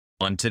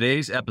On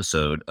today's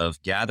episode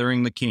of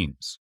Gathering the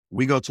Kings,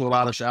 we go to a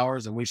lot of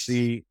showers and we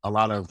see a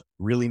lot of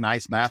really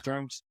nice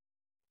bathrooms,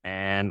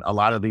 and a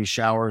lot of these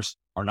showers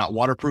are not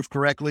waterproof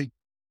correctly.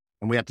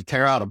 And we have to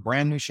tear out a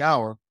brand new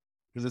shower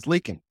because it's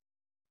leaking.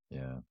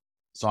 Yeah.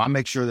 So I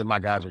make sure that my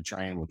guys are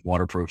trained with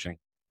waterproofing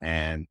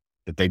and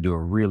that they do a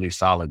really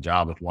solid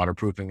job with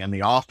waterproofing. And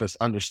the office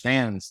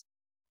understands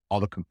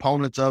all the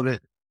components of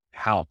it,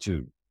 how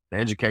to. The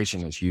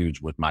education is huge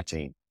with my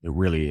team. It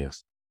really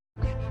is.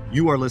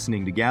 You are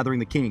listening to Gathering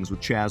the Kings with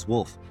Chaz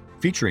Wolf,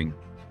 featuring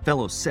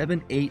fellow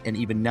 7, 8, and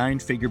even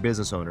 9-figure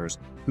business owners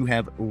who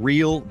have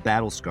real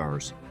battle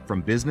scars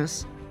from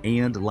business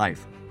and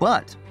life,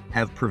 but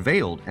have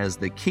prevailed as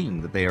the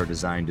king that they are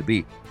designed to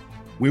be.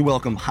 We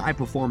welcome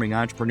high-performing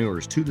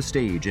entrepreneurs to the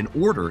stage in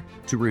order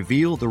to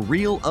reveal the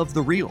real of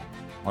the real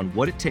on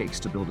what it takes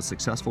to build a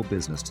successful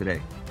business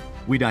today.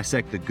 We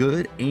dissect the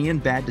good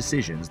and bad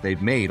decisions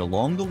they've made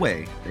along the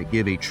way that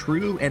give a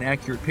true and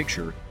accurate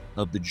picture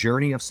of the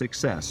journey of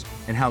success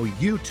and how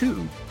you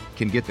too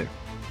can get there.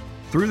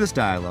 Through this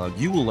dialogue,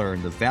 you will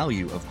learn the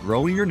value of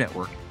growing your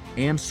network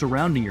and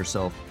surrounding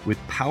yourself with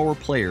power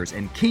players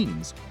and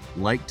kings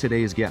like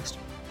today's guest.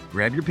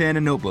 Grab your pen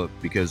and notebook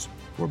because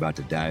we're about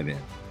to dive in.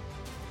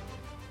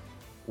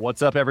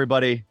 What's up,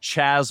 everybody?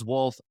 Chaz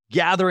Wolf,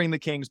 Gathering the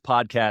Kings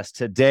podcast.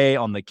 Today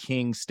on the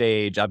King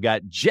stage, I've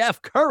got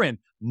Jeff Currin,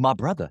 my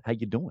brother. How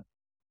you doing?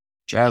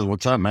 Chaz,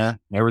 what's up, man?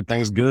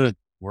 Everything's good.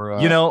 We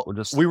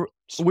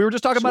were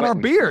just talking about our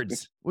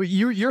beards.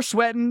 You're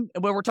sweating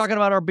when we're talking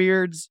about our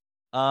beards.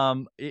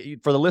 For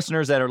the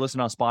listeners that are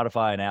listening on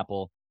Spotify and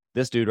Apple,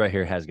 this dude right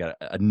here has got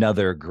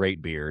another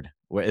great beard.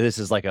 This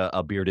is like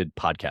a bearded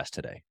podcast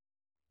today.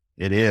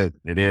 It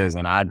is.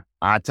 And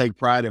I take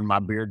pride in my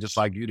beard just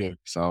like you do.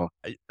 So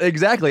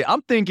exactly.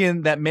 I'm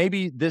thinking that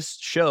maybe this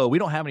show, we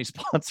don't have any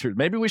sponsors.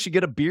 Maybe we should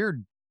get a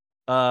beard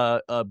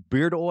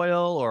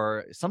oil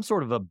or some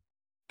sort of a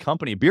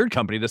beard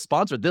company to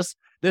sponsor this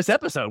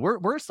episode.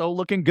 We're so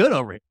looking good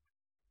over here.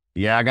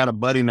 Yeah, I got a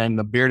buddy named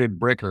the Bearded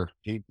Bricker.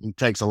 He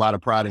takes a lot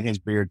of pride in his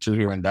beard too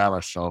here in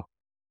Dallas. So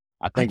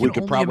I think we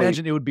could probably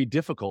imagine it would be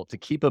difficult to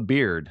keep a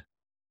beard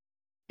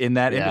in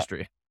that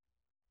industry.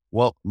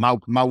 Well,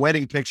 my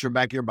wedding picture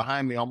back here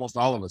behind me, almost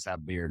all of us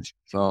have beards.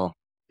 So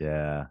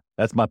yeah,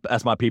 that's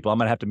my people. I'm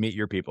gonna have to meet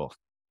your people.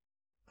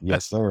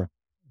 Yes, sir.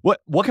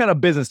 What kind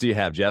of business do you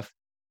have, Jeff?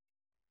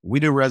 We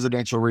do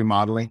residential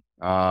remodeling.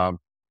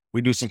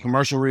 We do some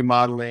commercial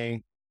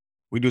remodeling.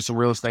 We do some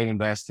real estate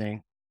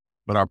investing,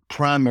 but our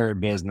primary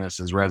business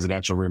is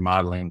residential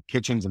remodeling.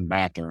 Kitchens and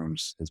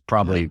bathrooms is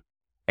probably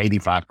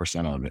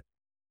 85% of it.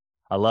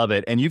 I love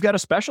it. And you've got a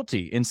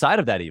specialty inside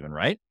of that even,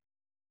 right?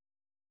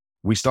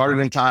 We started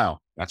in tile.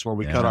 That's where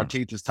we cut our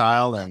teeth is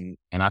tile. And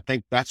I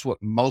think that's what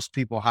most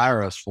people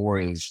hire us for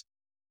is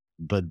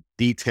the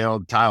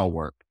detailed tile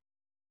work.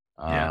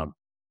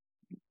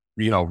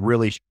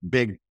 Really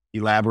big,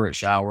 elaborate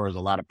showers,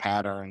 a lot of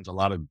patterns, a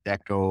lot of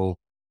deco,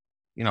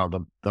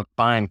 the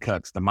fine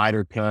cuts, the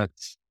miter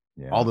cuts,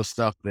 all the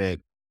stuff that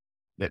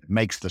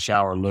makes the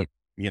shower look,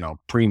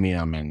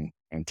 premium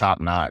and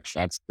top notch.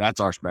 That's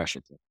our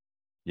specialty.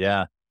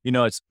 Yeah.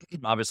 It's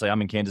obviously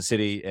I'm in Kansas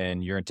City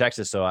and you're in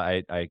Texas. So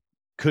I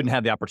couldn't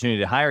have the opportunity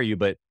to hire you,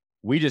 but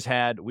we just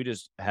had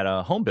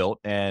a home built,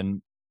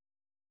 and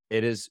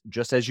it is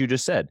just as you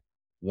just said,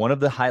 one of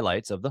the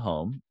highlights of the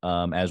home,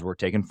 as we're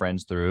taking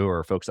friends through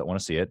or folks that want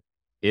to see it,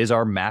 is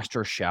our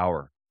master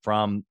shower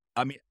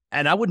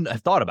and I wouldn't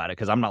have thought about it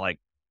because I'm not like,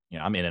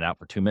 I'm in and out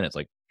for 2 minutes.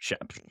 Like,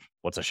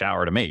 what's a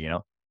shower to me,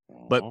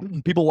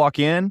 But people walk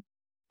in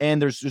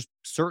and there's just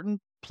certain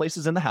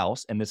places in the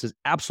house, and this is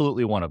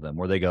absolutely one of them,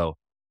 where they go,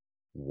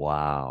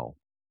 wow.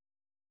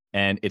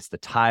 And it's the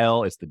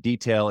tile, it's the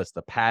detail, it's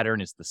the pattern,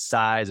 it's the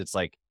size. It's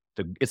like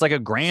a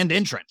grand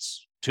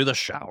entrance to the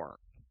shower.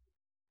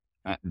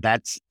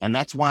 That's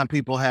why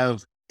people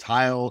have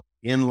tile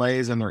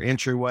inlays in their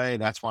entryway.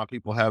 That's why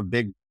people have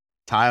big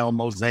tile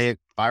mosaic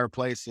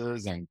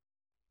fireplaces, and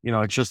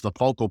it's just the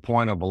focal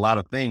point of a lot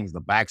of things.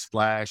 The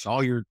backsplash,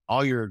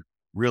 all your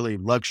really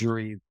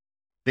luxury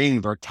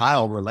things are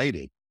tile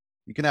related.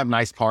 You can have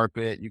nice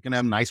carpet, you can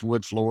have nice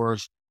wood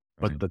floors,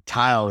 but the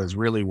tile is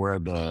really where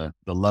the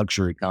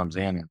luxury comes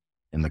in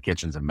the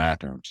kitchens and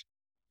bathrooms.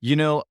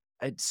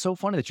 It's so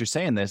funny that you're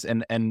saying this,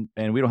 and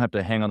we don't have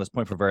to hang on this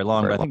point for very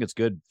long, but I think it's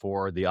good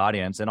for the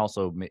audience and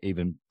also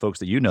even folks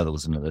that that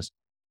listen to this.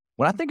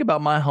 When I think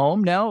about my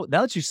home now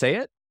that you say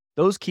it,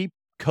 those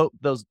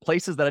those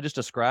places that I just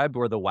described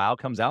where the wow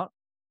comes out,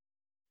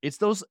 it's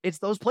those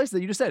places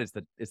that you just said.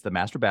 It's the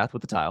master bath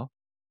with the tile,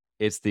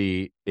 it's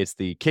the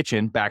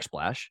kitchen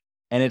backsplash,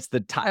 and it's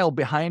the tile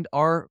behind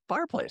our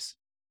fireplace.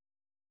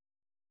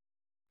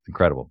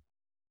 Incredible.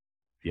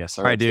 Yes,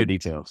 sir. All right, dude. The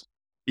details.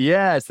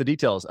 Yeah, it's the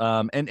details.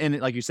 And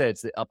like you said,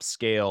 it's the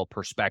upscale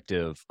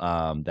perspective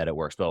that it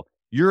works. So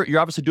you're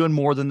obviously doing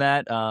more than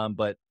that.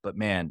 But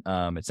man,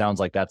 it sounds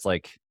like that's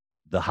like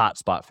the hot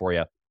spot for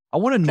you. I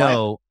want to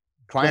know.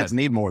 Clients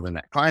need more than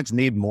that. Clients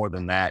need more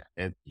than that.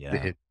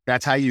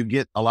 That's how you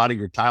get a lot of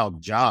your tile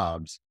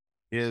jobs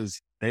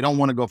is they don't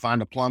want to go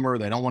find a plumber.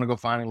 They don't want to go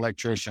find an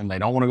electrician. They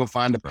don't want to go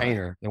find a Right.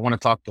 painter. They want to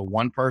talk to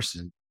one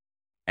person,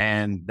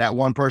 and that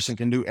one person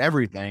can do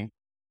everything.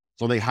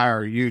 So they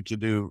hire you to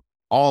do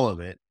all of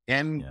it.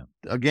 And Yeah.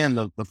 again,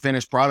 the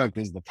finished product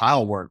is the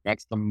tile work.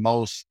 That's the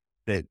most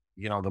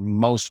the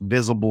most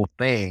visible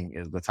thing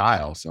is the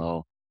tile.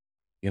 So,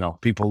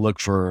 people look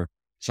for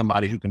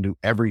somebody who can do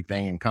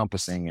everything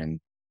encompassing,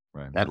 and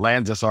Right. that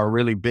lands us our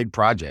really big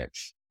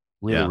projects,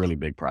 really, Yeah. really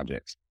big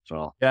projects.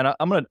 So Yeah,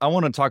 and I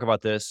want to talk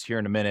about this here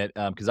in a minute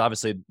because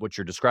obviously what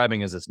you're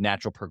describing is this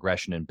natural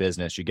progression in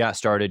business. You got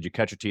started, you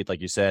cut your teeth,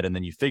 like you said, and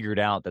then you figured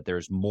out that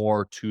there's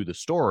more to the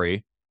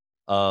story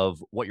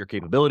of what your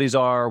capabilities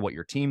are, what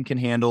your team can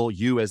handle.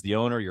 You as the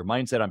owner, your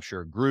mindset, I'm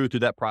sure, grew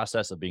through that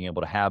process of being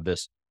able to have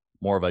this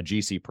more of a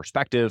GC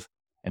perspective.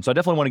 And so I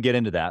definitely want to get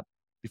into that.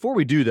 Before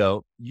we do,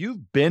 though,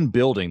 you've been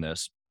building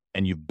this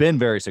and you've been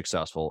very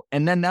successful.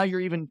 And then now you're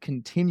even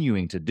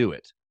continuing to do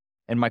it.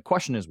 And my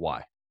question is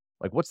why?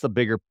 Like, what's the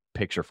bigger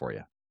picture for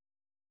you?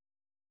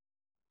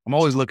 I'm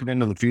always looking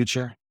into the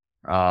future.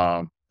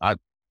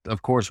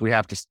 Of course, we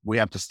have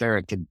to stare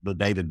at the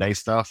day-to-day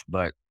stuff,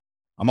 but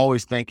I'm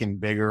always thinking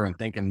bigger and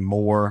thinking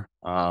more.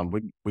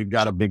 We've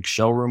got a big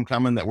showroom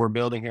coming that we're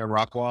building here in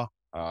Rockwall.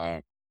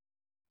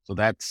 So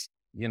that's,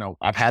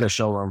 I've had a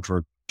showroom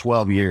for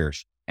 12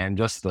 years, and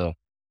just the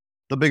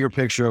bigger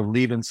picture of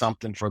leaving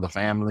something for the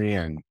family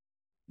and,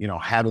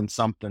 having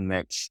something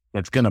that's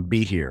going to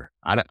be here.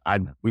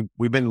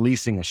 We've been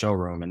leasing a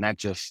showroom, and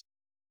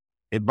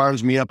it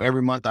burns me up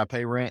every month I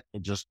pay rent.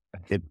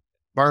 It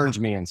burns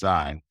me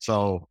inside.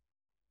 So,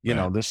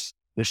 Right. this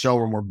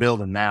showroom we're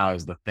building now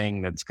is the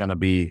thing that's going to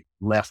be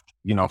left,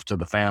 to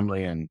the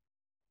family and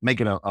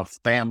making a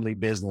family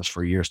business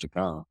for years to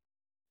come.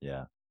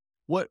 Yeah.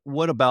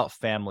 What about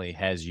family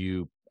has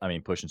you,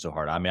 pushing so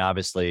hard?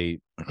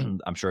 Obviously,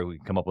 I'm sure we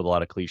can come up with a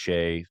lot of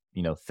cliche,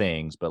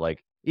 things, but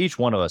like each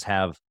one of us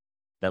have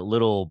that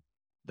little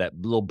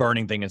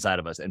burning thing inside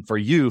of us. And for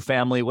you,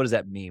 family, what does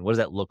that mean? What does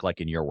that look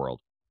like in your world?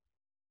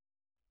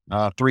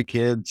 3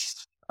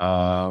 kids,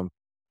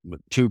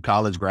 with 2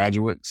 college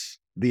graduates.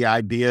 The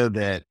idea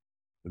that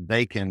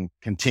they can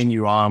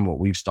continue on what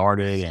we've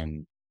started,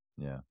 and,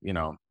 Yeah.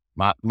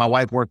 my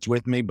wife works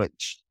with me, but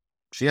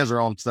she has her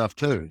own stuff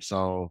too.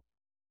 So,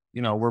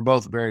 we're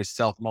both very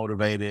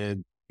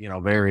self-motivated,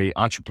 very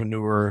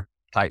entrepreneur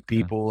type Yeah.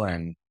 people.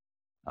 And,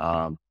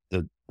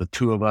 the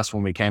 2 of us,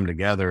 when we came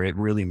together, it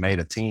really made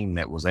a team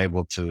that was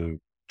able to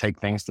take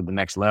things to the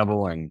next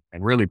level and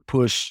really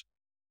push,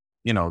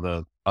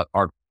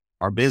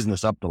 our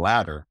business up the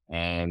ladder.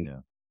 And Yeah.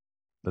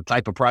 the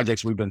type of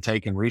projects we've been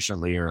taking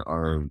recently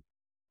are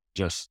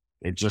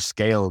it just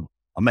scaled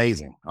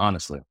amazing.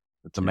 Honestly,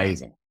 it's Yeah.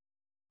 amazing.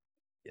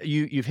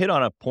 You've hit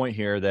on a point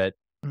here that,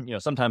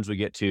 sometimes we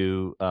get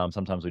to,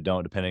 sometimes we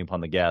don't, depending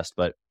upon the guest,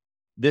 but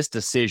this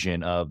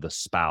decision of the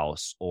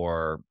spouse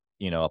or,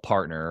 a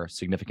partner,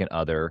 significant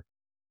other,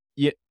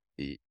 yeah,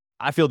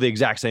 I feel the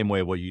exact same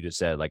way what you just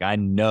said. Like, I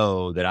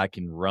know that I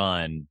can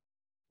run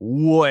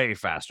way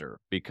faster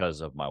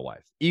because of my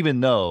wife, even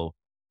though,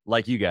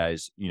 like you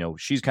guys,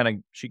 she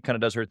kind of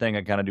does her thing.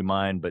 I kind of do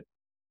mine, but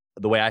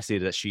the way I see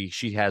it is that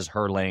she has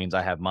her lanes,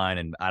 I have mine,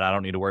 and I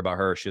don't need to worry about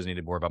her. She doesn't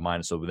need to worry about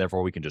mine. So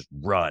therefore we can just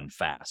run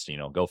fast,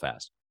 go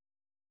fast.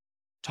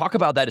 Talk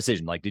about that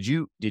decision. Like, did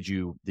you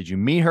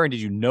meet her and did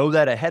you know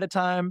that ahead of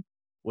time?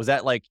 Was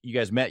that like you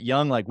guys met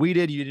young like we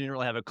did? You didn't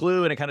really have a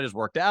clue and it kind of just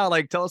worked out.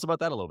 Like, tell us about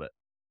that a little bit.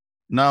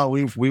 No,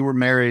 we were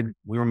married.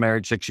 We were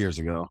married 6 years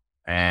ago,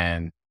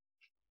 and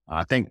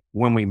I think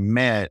when we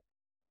met,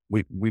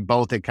 we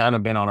both had kind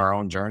of been on our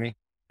own journey,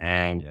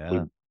 and we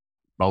Yeah.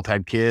 both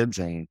had kids,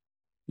 and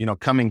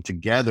coming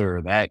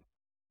together, that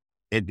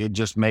it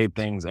just made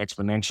things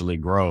exponentially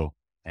grow.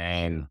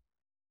 And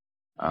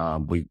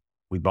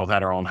we both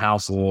had our own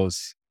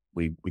houses.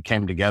 We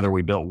came together.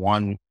 We built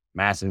one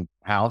massive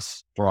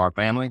house for our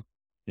family.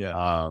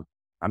 Yeah.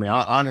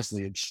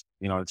 Honestly, it's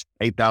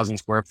 8,000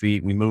 square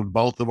feet. We moved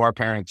both of our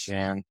parents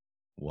in.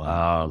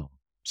 Wow.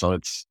 So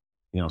it's,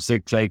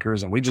 6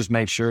 acres, and we just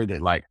made sure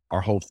that like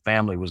our whole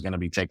family was going to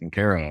be taken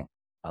care of.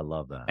 I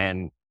love that.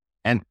 And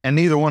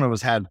neither one of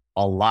us had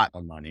a lot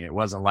of money. It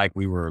wasn't like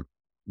we were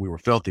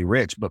filthy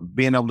rich, but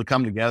being able to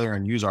come together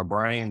and use our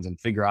brains and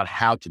figure out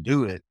how to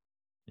do it.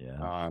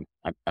 Yeah.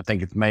 I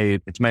think it's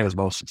made us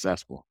both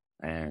successful.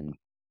 And,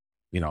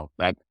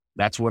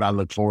 that's what I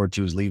look forward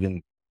to, is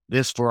leaving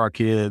this for our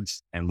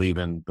kids and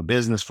leaving the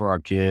business for our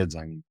kids,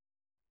 and,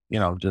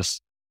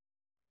 just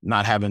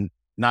not having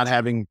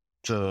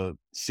to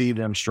see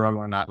them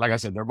struggling. Not, like I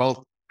said, they're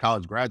both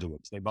college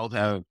graduates. They both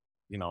have,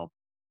 they don't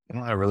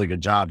have really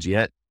good jobs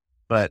yet,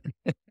 but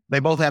they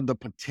both have the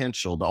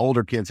potential. The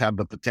older kids have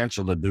the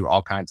potential to do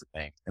all kinds of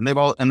things, and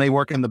they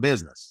work in the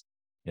business.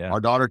 Yeah.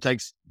 Our daughter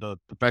takes the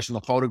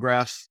professional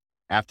photographs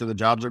after the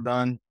jobs are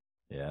done.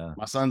 Yeah.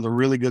 My son's a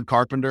really good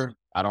carpenter.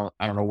 I don't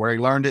know where he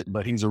learned it,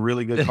 but he's a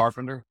really good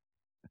carpenter.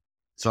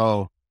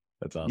 So,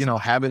 That's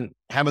awesome.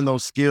 having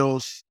those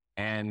skills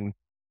and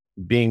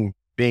being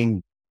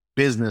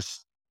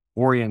business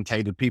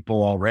orientated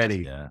people already,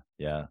 Yeah.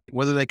 Yeah.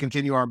 whether they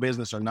continue our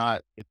business or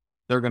not,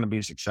 they're going to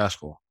be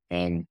successful,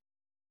 and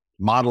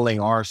modeling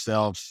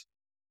ourselves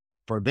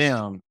for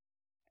them.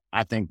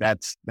 I think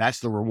that's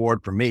the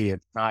reward for me.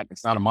 It's not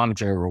a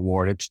monetary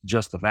reward. It's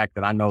just the fact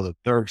that I know that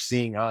they're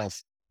seeing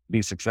us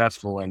be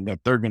successful and that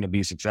they're going to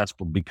be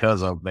successful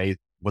because of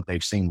what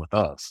they've seen with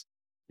us.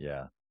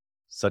 Yeah.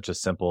 Such a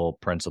simple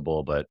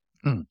principle, but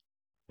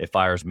it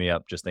fires me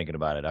up just thinking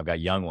about it. I've got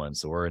young ones,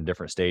 so we're in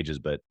different stages,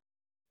 but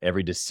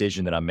every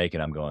decision that I'm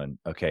making, I'm going,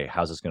 okay,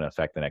 how's this going to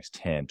affect the next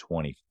 10,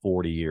 20,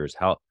 40 years?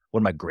 What are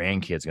my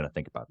grandkids going to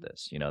think about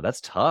this? That's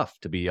tough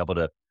to be able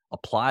to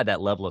apply that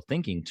level of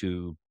thinking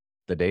to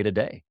the day to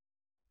day.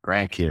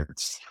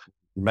 Grandkids,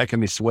 you're making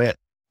me sweat.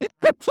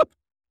 That's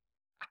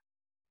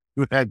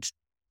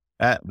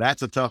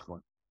a tough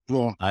one.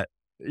 Well,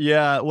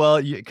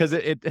 Because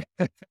it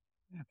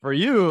for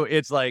you,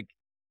 it's like,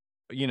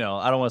 I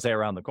don't want to say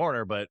around the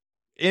corner, but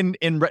in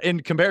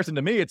comparison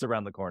to me, it's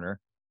around the corner.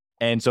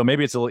 And so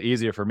maybe it's a little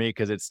easier for me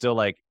because it's still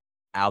like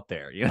out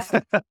there,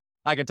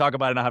 I can talk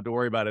about it and not have to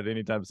worry about it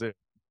anytime soon.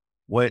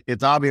 Well,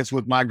 it's obvious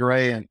with my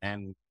gray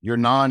and your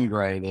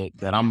non-gray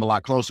that I'm a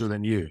lot closer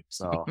than you.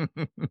 So,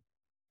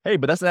 hey,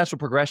 but that's the natural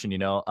progression,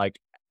 like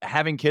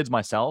having kids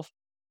myself,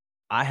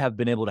 I have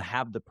been able to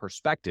have the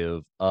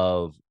perspective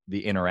of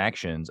the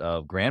interactions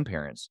of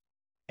grandparents.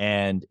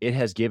 And it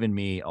has given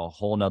me a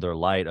whole nother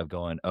light of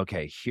going,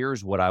 okay,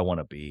 here's what I want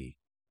to be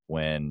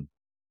when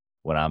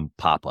I'm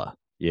Papa,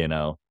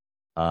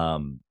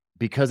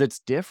 because it's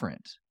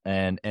different.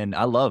 And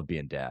I love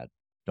being dad.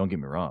 Don't get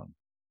me wrong.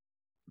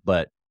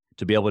 But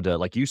to be able to,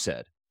 like you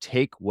said,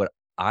 take what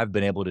I've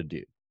been able to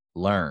do,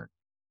 learn,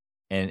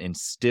 and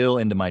instill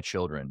into my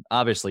children,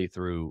 obviously it's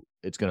going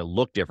to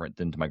look different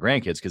than to my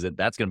grandkids because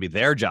that's going to be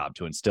their job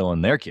to instill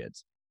in their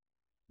kids.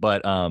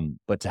 But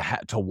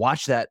to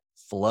watch that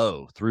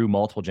flow through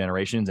multiple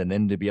generations and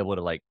then to be able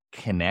to like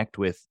connect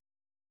with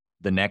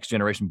the next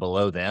generation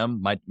below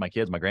them, my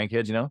kids, my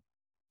grandkids,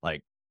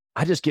 like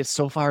I just get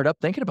so fired up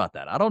thinking about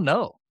that. I don't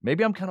know.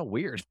 Maybe I'm kind of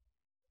weird.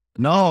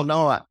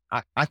 No,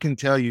 I can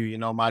tell you,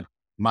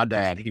 my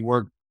dad, he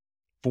worked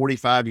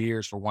 45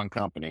 years for one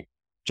company,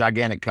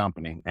 gigantic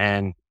company,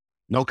 and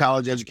no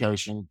college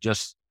education,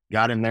 just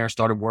got in there,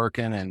 started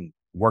working and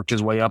worked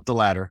his way up the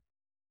ladder.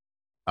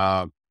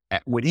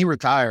 When he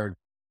retired,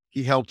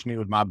 he helped me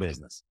with my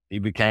business. He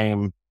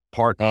became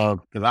part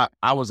of, because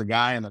I was a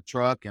guy in a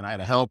truck and I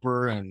had a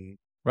helper and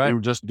we were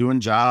just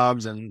doing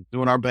jobs and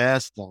doing our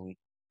best and,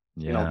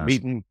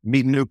 meeting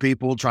new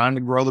people, trying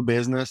to grow the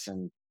business.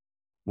 And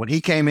when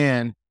he came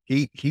in,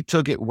 he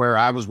took it where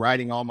I was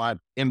writing all my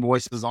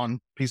invoices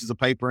on pieces of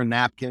paper and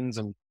napkins,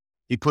 and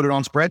he put it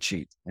on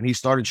spreadsheets, and he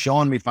started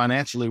showing me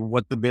financially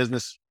what the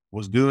business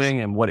was doing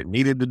and what it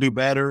needed to do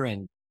better.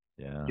 And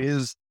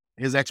his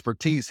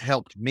expertise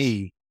helped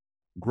me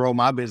grow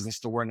my business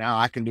to where now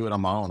I can do it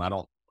on my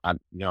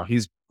own.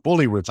 He's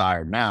fully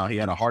retired now. He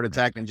had a heart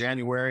attack in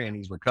January and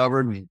he's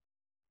recovered. And,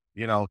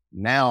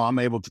 now I'm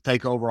able to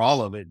take over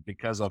all of it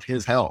because of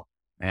his help.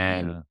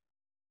 And,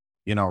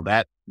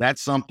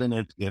 that's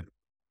something if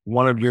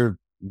one of your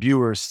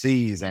viewers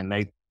sees and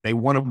they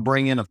want to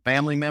bring in a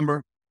family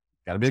member,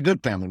 got to be a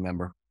good family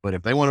member. But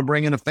if they want to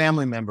bring in a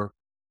family member,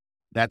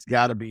 that's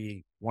got to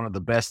be one of the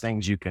best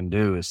things you can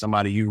do, is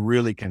somebody you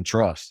really can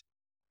trust,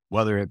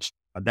 whether it's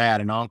a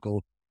dad, an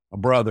uncle, a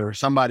brother,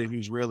 somebody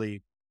who's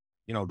really,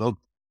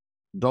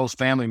 those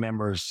family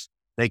members,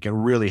 they can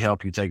really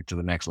help you take it to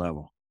the next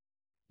level.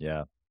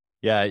 Yeah.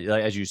 Yeah.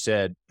 Like, as you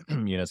said,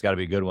 it's got to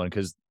be a good one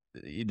because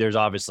there's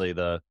obviously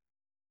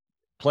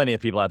plenty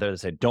of people out there that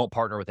say, don't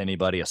partner with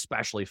anybody,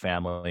 especially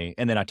family.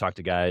 And then I talk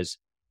to guys,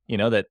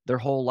 that their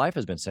whole life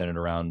has been centered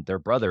around their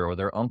brother or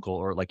their uncle,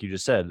 or like you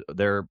just said,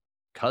 their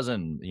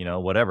cousin,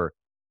 whatever.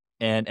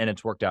 And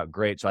it's worked out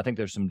great. So I think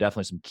there's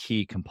definitely some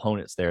key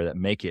components there that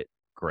make it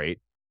great.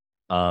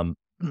 But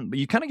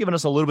you kind of given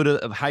us a little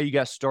bit of how you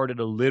got started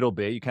a little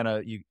bit.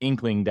 You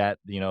inkling that,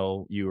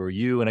 you were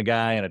you and a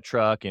guy in a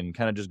truck and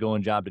kind of just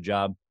going job to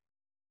job.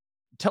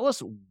 Tell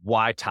us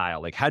why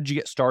tile. Like, how did you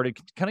get started?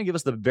 Kind of give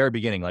us the very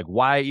beginning. Like,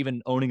 why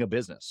even owning a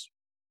business?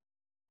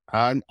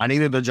 I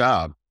needed a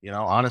job.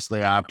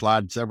 Honestly, I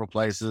applied several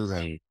places,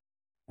 and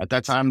at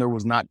that time there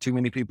was not too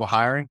many people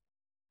hiring.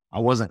 I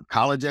wasn't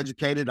college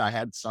educated. I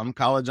had some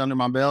college under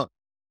my belt,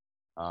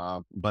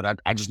 but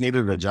I just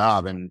needed a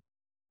job, and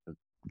the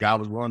guy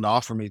was willing to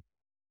offer me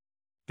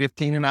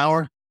 $15 an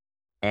hour,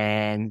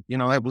 and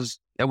that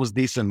was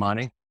decent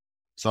money.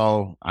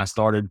 So I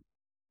started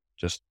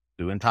just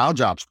doing tile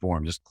jobs for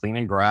him, just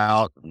cleaning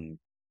grout and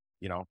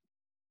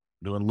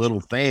doing little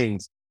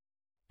things.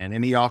 And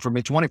then he offered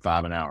me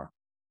 $25 an hour.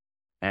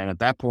 And at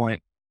that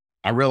point,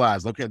 I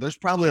realized, okay, there's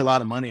probably a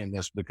lot of money in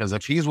this, because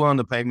if he's willing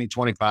to pay me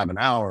 $25 an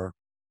hour,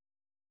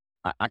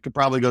 I could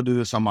probably go do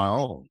this on my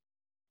own.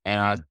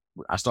 And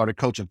I started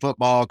coaching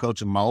football,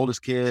 coaching my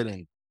oldest kid,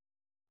 and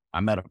I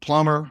met a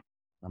plumber,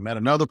 I met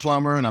another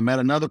plumber, and I met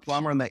another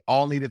plumber, and they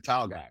all needed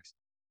tile guys.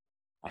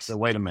 I said,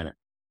 wait a minute,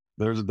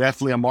 there's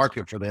definitely a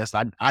market for this.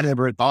 I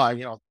never thought,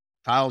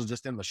 tiles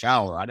just in the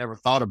shower. I never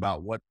thought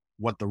about what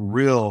the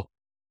real,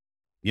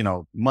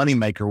 money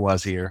maker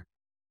was here.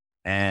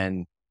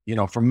 And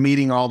from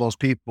meeting all those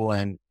people,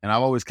 and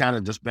I've always kind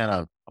of just been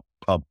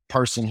a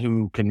person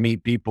who can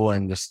meet people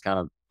and just kind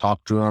of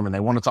talk to them, and they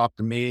want to talk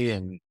to me.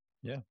 And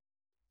Yeah.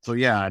 so,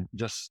 yeah,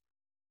 just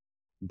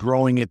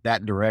growing it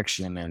that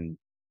direction. And,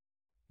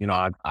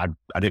 I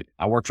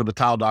worked for the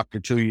tile doctor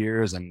 2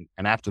 years, and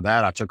after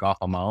that I took off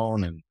on my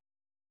own, and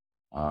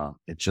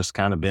it's just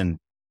kind of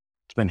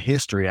it's been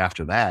history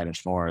after that. As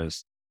far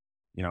as,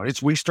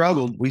 we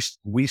struggled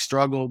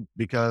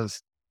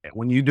because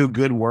when you do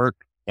good work,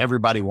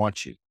 everybody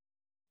wants you.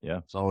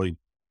 Yeah. So, if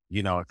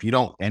you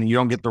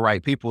don't get the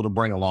right people to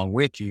bring along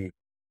with you,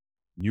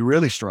 you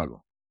really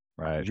struggle.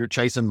 Right. You're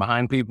chasing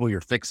behind people,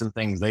 you're fixing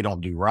things they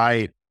don't do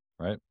right.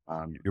 Right.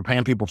 You're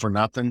paying people for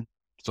nothing.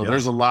 So Yeah.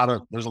 there's a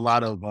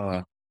lot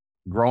of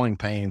growing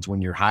pains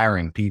when you're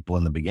hiring people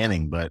in the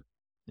beginning. But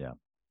yeah,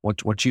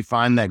 once you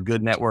find that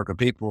good network of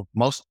people,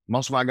 most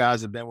of my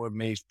guys have been with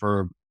me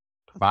for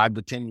 5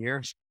 to 10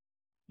 years.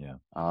 Yeah.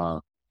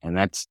 And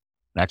that's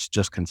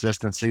just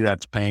consistency.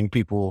 That's paying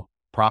people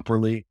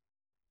properly.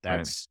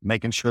 That's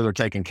making sure they're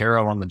taken care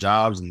of on the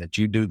jobs, and that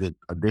you do the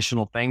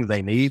additional things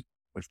they need.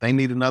 If they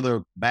need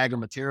another bag of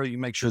material, you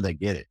make sure they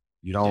get it.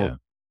 You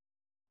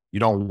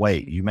don't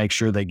wait. You make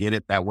sure they get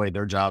it. That way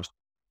their job's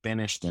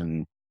finished.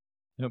 And,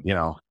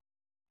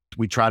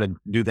 we try to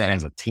do that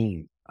as a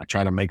team. I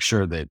try to make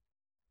sure that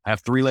I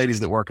have 3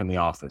 ladies that work in the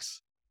office,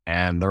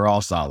 and they're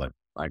all solid.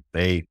 Like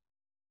they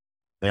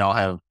all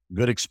have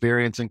good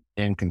experience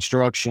in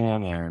construction,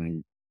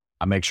 and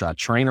I make sure I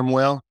train them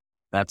well.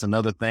 That's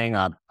another thing.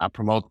 I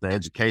promote the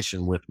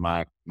education with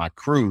my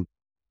crew.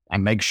 I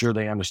make sure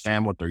they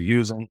understand what they're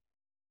using.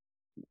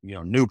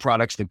 New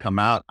products that come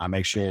out, I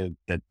make sure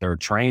that they're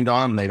trained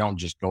on them. They don't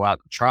just go out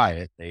and try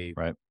it.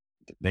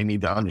 They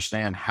need to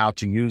understand how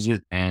to use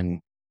it. And,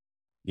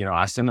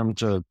 I send them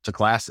to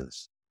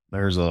classes.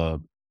 There's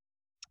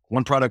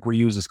one product we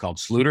use is called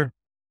Sluter.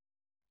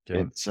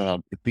 Okay. It's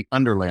the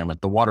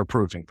underlayment, the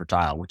waterproofing for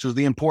tile, which is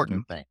the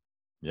important thing.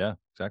 Yeah,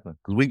 exactly.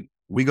 Because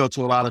we go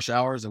to a lot of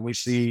showers, and we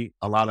see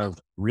a lot of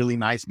really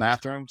nice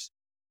bathrooms,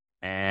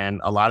 and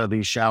a lot of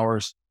these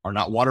showers are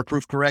not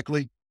waterproof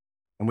correctly,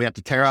 and we have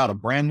to tear out a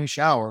brand new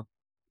shower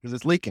because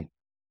it's leaking.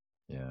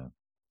 Yeah.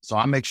 So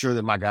I make sure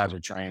that my guys are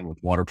trained with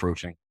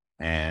waterproofing,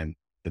 and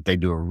that they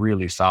do a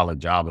really solid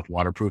job with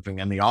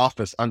waterproofing, and the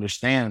office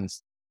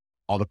understands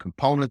all the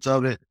components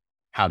of it,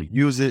 how to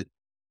use it,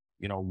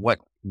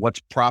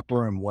 what's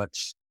proper and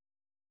what's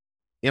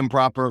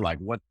improper, like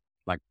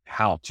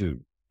how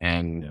to.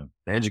 And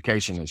the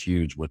education is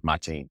huge with my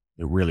team.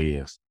 It really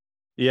is.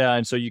 Yeah.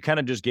 And so you kind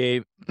of just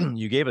gave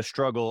a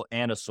struggle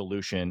and a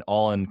solution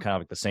all in kind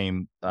of like the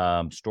same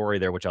story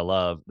there, which I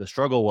love. The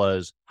struggle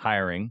was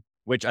hiring,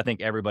 which I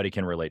think everybody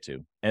can relate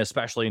to, and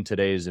especially in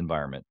today's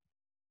environment.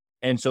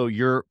 And so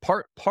your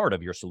part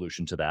of your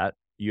solution to that,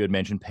 you had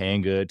mentioned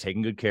paying good,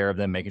 taking good care of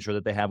them, making sure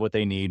that they have what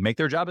they need, make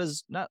their job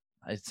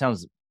it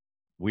sounds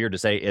weird to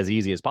say as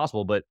easy as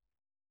possible, but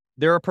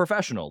they're a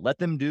professional. Let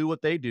them do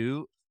what they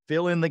do,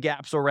 fill in the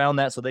gaps around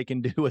that so they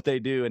can do what they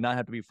do and not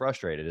have to be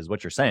frustrated, is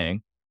what you're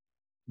saying.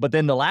 But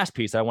then the last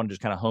piece I want to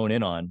just kind of hone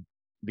in on,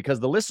 because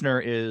the listener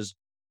is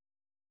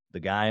the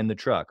guy in the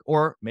truck,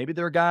 or maybe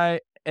they're a guy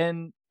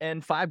and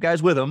 5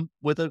 guys with them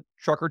with a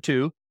truck or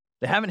 2.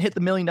 They haven't hit the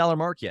 $1 million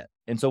mark yet.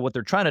 And so what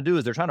they're trying to do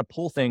is they're trying to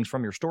pull things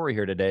from your story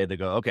here today. They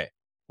go, okay,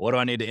 what do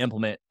I need to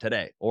implement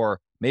today? Or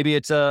maybe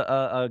it's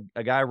a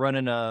guy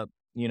running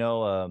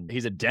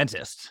he's a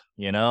dentist,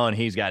 and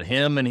he's got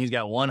him and he's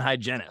got one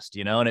hygienist,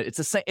 and it's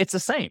the same. It's the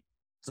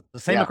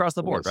same across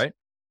the board. Right.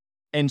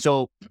 And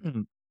so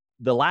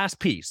the last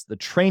piece, the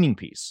training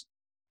piece,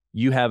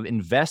 you have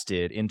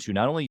invested into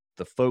not only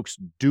the folks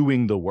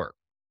doing the work,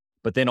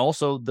 but then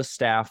also the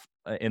staff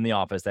in the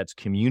office that's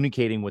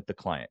communicating with the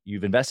client.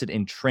 You've invested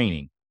in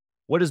training.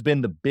 What has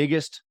been the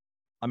biggest,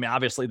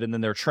 obviously then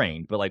they're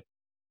trained, but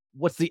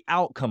what's the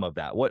outcome of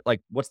that?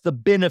 What's the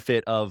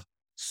benefit of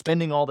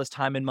spending all this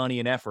time and money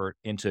and effort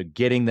into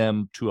getting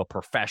them to a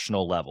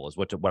professional level is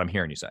what I'm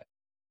hearing you say.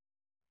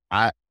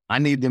 I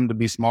need them to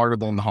be smarter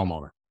than the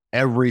homeowner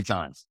every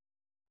time.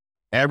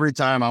 Every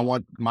time I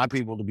want my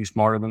people to be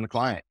smarter than the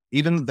client.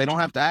 Even they don't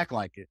have to act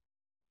like it,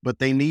 but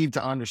they need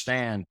to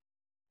understand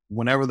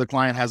whenever the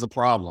client has a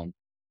problem,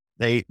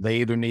 they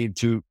either need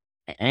to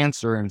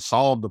answer and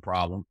solve the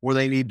problem, or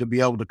they need to be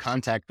able to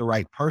contact the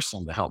right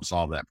person to help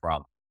solve that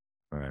problem.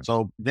 Right.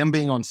 So them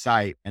being on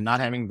site and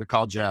not having to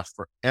call Jeff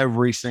for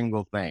every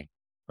single thing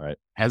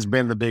has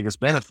been the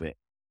biggest benefit.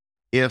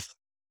 If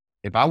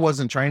I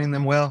wasn't training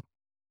them well,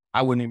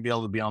 I wouldn't even be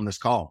able to be on this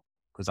call,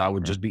 because I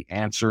would just be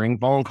answering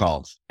phone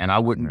calls, and I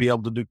wouldn't be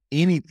able to do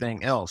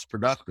anything else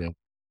productive,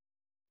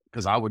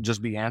 because I would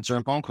just be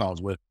answering phone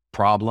calls with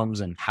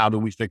problems and how do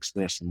we fix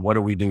this and what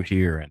do we do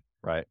here. And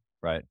right.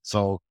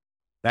 So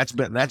that's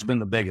been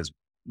the biggest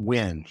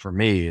win for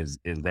me is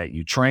that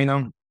you train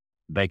them.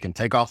 They can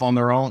take off on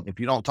their own. If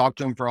you don't talk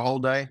to them for a whole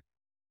day,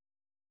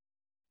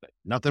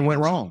 nothing went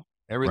wrong.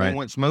 Everything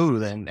went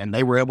smooth, and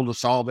they were able to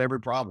solve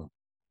every problem.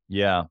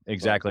 Yeah,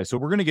 exactly. So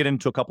we're going to get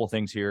into a couple of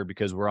things here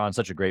because we're on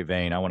such a great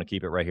vein. I want to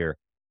keep it right here.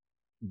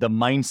 The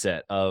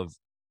mindset of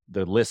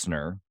the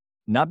listener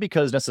not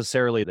because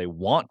necessarily they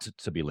want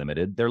to be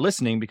limited. They're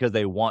listening because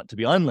they want to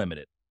be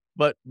unlimited.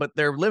 But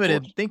their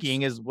limited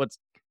thinking is what's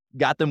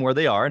got them where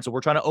they are. And so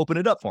we're trying to open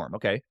it up for them.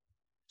 Okay.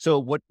 So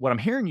what I'm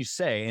hearing you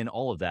say in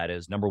all of that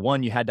is, number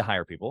one, you had to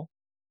hire people,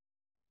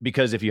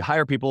 because if you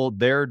hire people,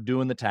 they're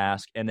doing the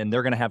task and then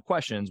they're going to have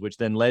questions, which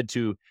then led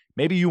to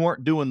maybe you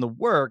weren't doing the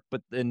work,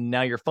 but then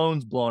now your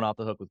phone's blowing off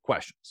the hook with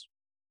questions.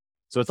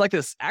 So it's like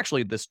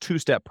this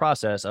two-step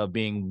process of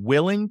being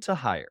willing to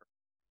hire,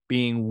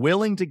 being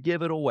willing to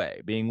give it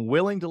away, being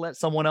willing to let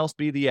someone else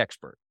be the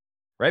expert,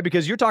 right?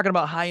 Because you're talking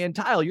about high-end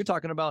tile. You're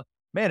talking about,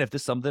 man, if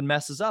this something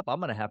messes up, I'm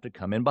going to have to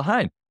come in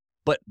behind.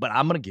 But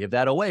I'm going to give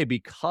that away,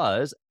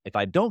 because if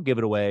I don't give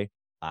it away,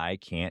 I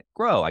can't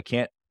grow. I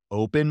can't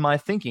open my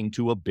thinking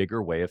to a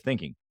bigger way of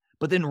thinking.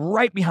 But then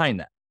right behind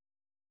that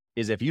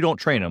is, if you don't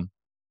train him,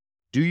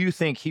 do you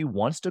think he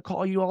wants to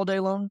call you all day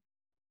long?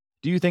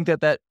 Do you think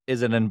that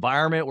is an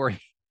environment where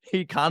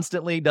he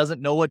constantly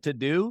doesn't know what to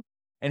do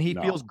and he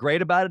feels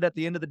great about it at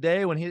the end of the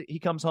day when he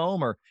comes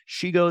home or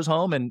she goes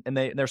home and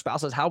their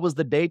spouse says, how was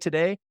the day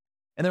today?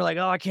 And they're like,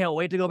 oh, I can't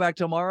wait to go back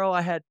tomorrow.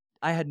 I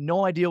had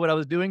no idea what I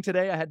was doing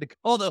today. I had to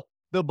call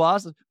the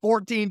boss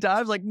 14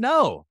 times. Like,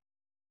 no.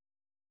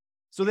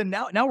 So then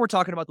now we're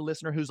talking about the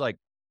listener who's like,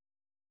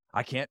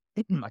 I can't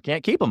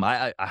keep them.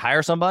 I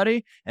hire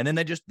somebody and then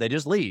they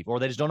just leave, or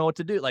they just don't know what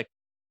to do. Like,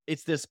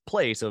 it's this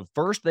place of,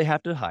 first they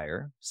have to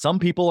hire. Some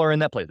people are in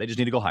that place. They just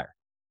need to go hire.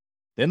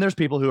 Then there's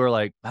people who are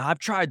like, I've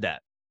tried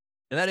that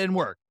and that didn't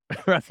work.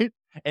 Right.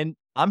 And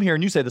I'm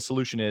hearing you say the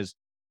solution is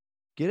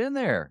get in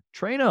there,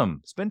 train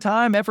them, spend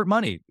time, effort,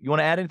 money. You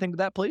want to add anything to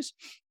that, please?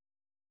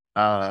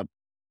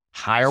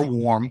 Hire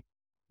warm,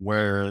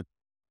 where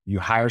you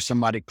hire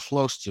somebody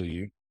close to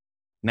you.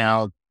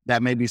 Now,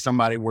 that may be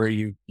somebody where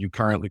you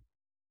currently,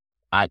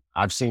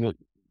 I've seen it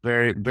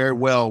very, very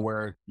well,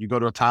 where you go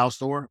to a tile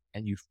store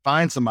and you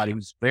find somebody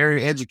who's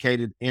very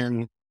educated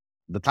in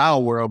the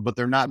tile world, but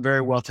they're not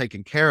very well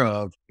taken care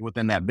of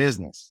within that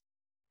business.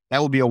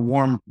 That would be a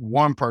warm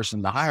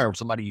person to hire.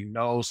 Somebody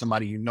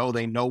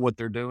they know what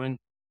they're doing.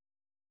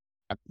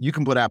 You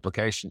can get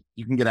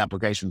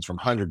applications from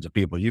hundreds of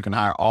people. You can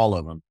hire all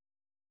of them.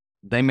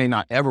 They may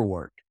not ever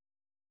work.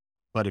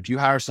 But if you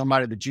hire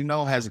somebody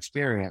that has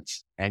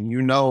experience and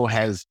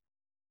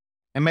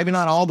and maybe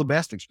not all the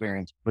best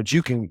experience, but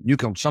you can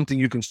something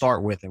you can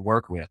start with and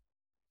work with,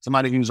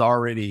 somebody who's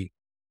already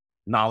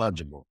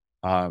knowledgeable.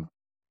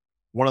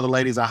 One of the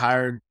ladies I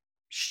hired,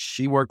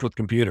 she worked with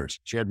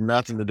computers. She had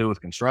nothing to do with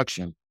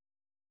construction,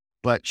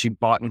 but she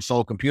bought and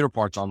sold computer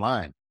parts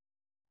online.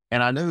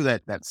 And I knew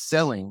that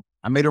selling,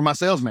 I made her my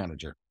sales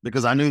manager,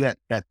 because I knew that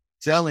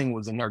selling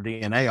was in her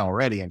DNA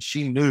already. And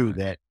she knew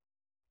that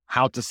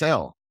how to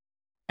sell.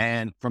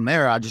 And from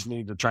there, I just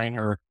needed to train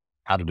her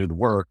how to do the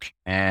work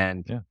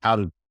and how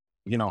to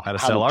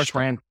sell our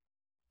brand.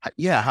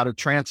 How to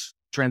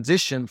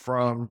transition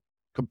from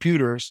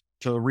computers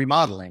to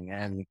remodeling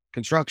and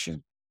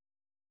construction.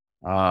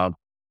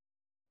 There's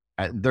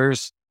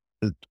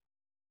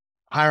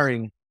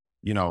hiring,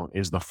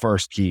 is the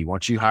first key.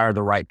 Once you hire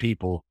the right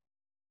people,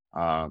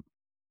 and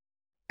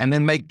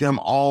then make them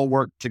all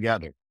work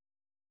together,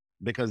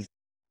 because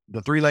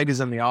the three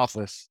ladies in the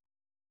office,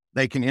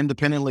 they can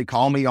independently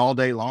call me all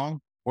day long,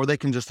 or they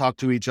can just talk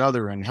to each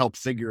other and help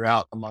figure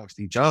out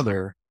amongst each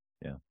other,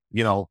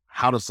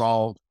 how to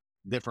solve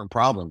different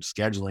problems,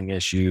 scheduling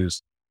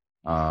issues,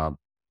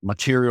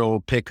 material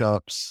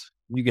pickups.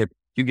 You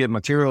get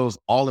materials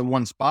all in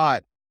one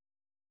spot.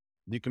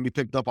 You can be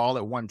picked up all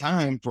at one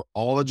time for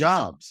all the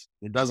jobs.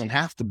 It doesn't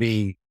have to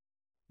be,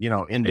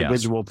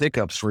 individual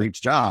pickups for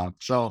each job.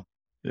 So,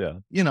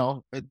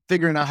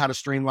 figuring out how to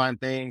streamline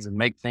things and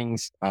make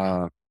things,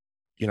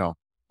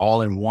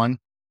 all in one.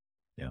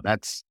 Yeah.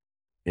 That's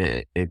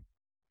it.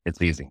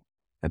 It's easy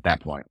at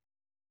that point.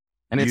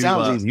 And it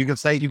sounds easy. You can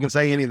say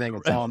anything.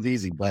 It sounds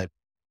easy, but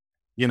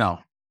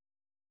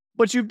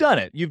but you've done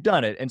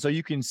it. And so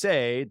you can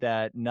say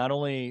that not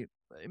only,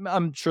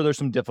 I'm sure there's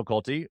some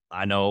difficulty.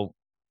 I know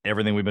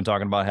everything we've been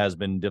talking about has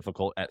been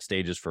difficult at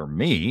stages for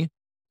me,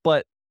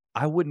 but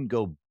I wouldn't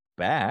go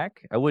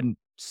back. I wouldn't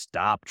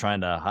stop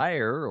trying to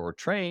hire or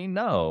train.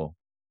 No,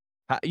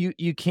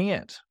 you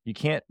can't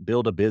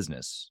build a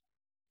business.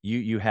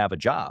 You have a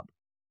job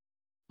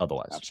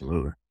otherwise.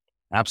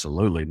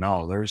 Absolutely.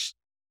 No,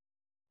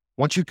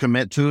 once you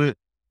commit to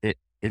it,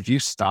 if you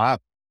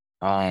stop,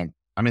 the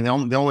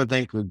only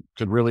thing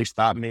could really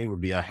stop me would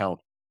be a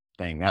health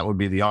thing. That would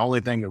be the only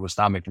thing that would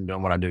stop me from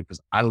doing what I do, because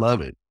I love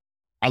it.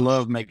 I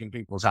love making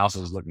people's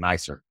houses look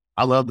nicer.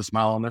 I love the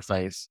smile on their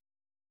face.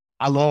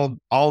 I love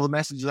all the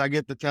messages I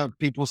get to tell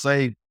people,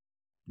 say,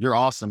 you're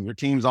awesome. Your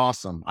team's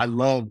awesome. I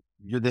love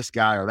you're this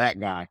guy or that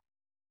guy.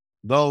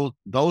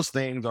 Those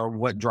things are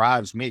what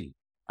drives me.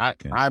 I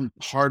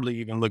hardly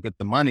even look at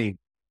the money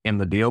in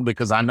the deal,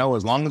 because I know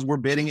as long as we're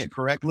bidding it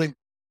correctly,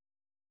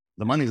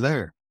 the money's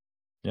there.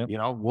 Yep.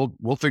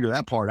 We'll figure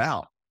that part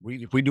out.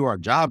 If we do our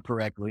job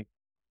correctly,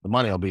 the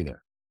money will be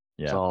there.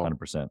 Yeah,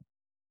 100%.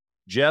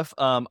 Jeff,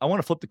 I want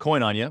to flip the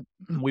coin on you.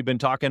 We've been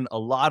talking a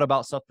lot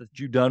about stuff that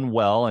you've done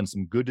well and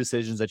some good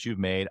decisions that you've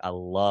made. I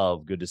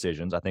love good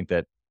decisions. I think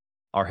that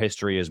our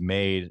history is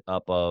made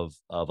up of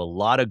a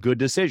lot of good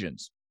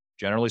decisions.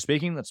 Generally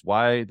speaking, that's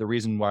the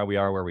reason why we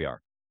are where we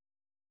are.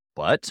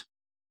 But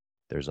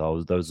there's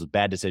always those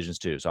bad decisions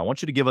too. So I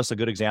want you to give us a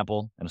good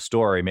example and a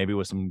story, maybe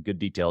with some good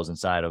details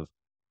inside of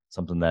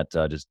something that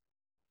just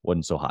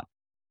wasn't so hot.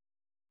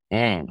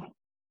 That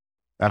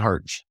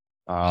hurts.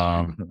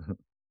 I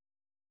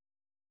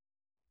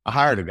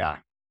hired a guy,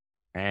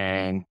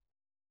 and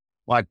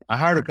I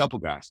hired a couple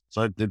guys.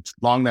 So it's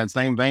along that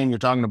same vein you're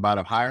talking about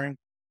of hiring.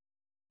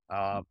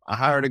 I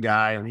hired a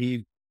guy, and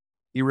he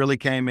really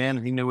came in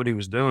and he knew what he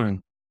was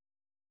doing,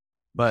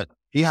 but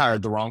he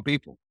hired the wrong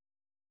people,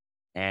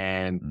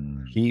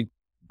 and he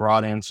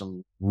brought in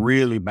some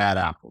really bad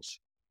apples,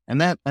 and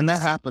that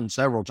happened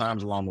several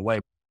times along the way.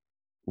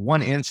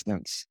 One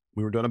instance,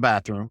 we were doing a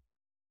bathroom,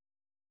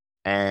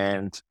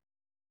 and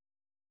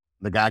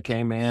the guy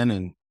came in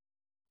and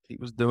he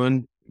was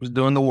doing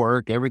the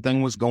work.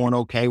 Everything was going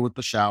okay with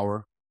the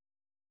shower.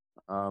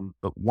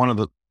 But one of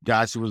the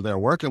guys who was there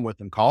working with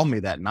him called me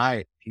that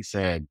night. He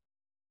said,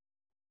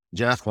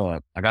 "Jeff, I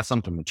got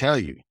something to tell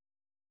you."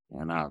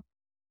 And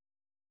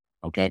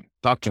okay,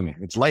 talk to me.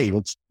 It's late.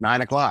 It's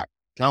 9:00.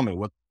 Tell me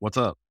what's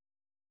up.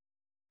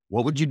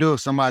 What would you do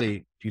if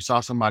you saw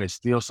somebody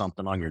steal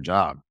something on your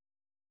job?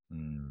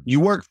 You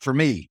work for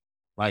me.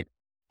 Like,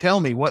 tell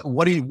me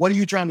what are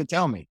you trying to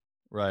tell me?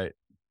 Right.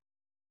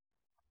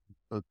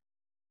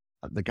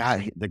 The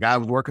guy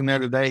was working there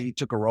today. He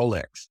took a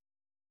Rolex.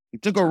 He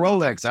took a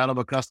Rolex out of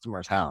a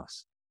customer's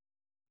house.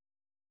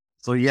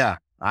 So yeah,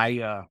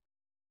 I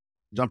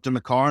jumped in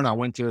the car and I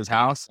went to his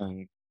house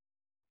and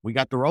we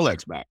got the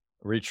Rolex back.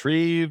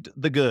 Retrieved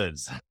the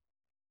goods.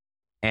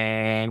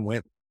 And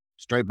went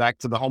straight back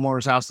to the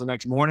homeowner's house the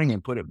next morning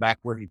and put it back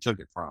where he took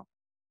it from.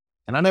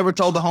 And I never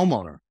told the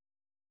homeowner.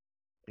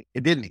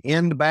 It didn't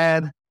end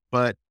bad,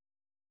 but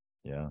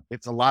yeah,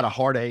 it's a lot of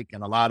heartache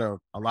and a lot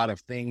of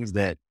things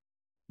that,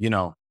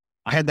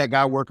 I had that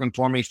guy working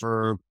for me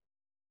for,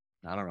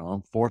 I don't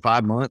know, 4 or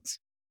 5 months.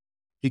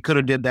 He could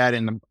have did that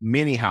in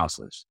many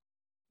houses.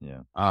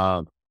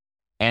 Yeah.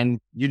 And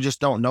you just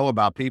don't know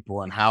about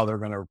people and how they're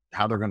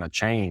going to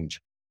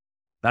change.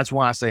 That's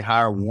why I say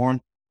hire warm,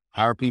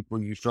 hire people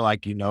you feel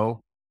like,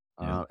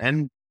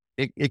 and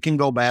it can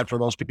go bad for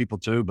those people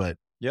too, but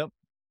yep.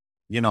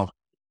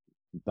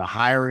 The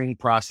hiring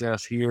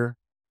process here,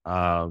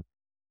 I'll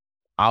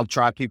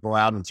try people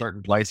out in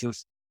certain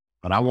places,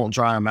 but I won't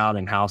try them out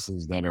in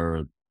houses that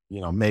are,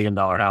 $1 million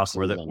houses.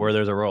 Where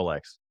there's a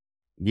Rolex.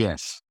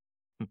 Yes.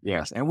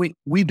 Yes. And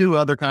we do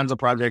other kinds of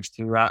projects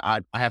too. I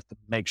have to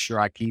make sure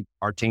I keep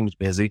our teams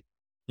busy.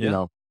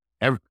 Yeah.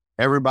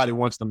 Everybody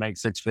wants to make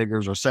 6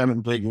 figures or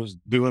 7 figures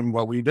doing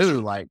what we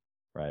do.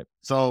 Right.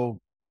 So,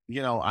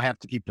 I have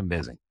to keep them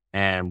busy,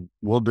 and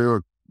we'll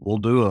do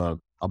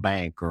a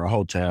bank or a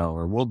hotel,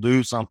 or we'll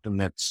do something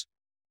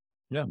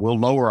we'll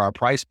lower our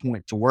price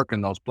point to work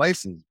in those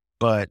places.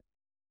 But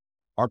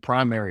our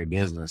primary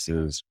business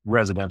is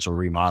residential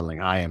remodeling,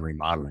 high-end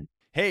remodeling.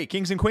 Hey,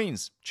 kings and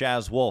queens,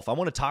 Chaz Wolf. I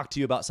want to talk to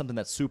you about something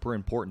that's super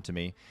important to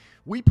me.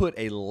 We put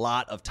a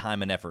lot of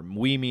time and effort,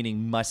 we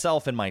meaning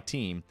myself and my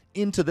team,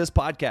 into this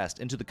podcast,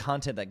 into the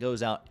content that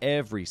goes out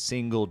every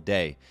single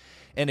day.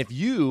 And if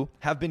you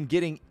have been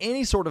getting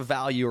any sort of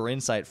value or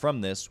insight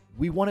from this,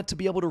 we want it to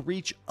be able to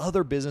reach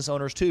other business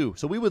owners too.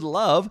 So we would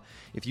love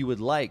if you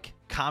would like,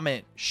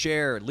 comment,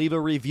 share, leave a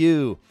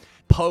review,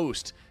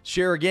 post,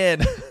 share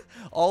again,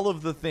 all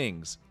of the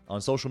things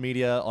on social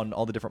media, on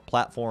all the different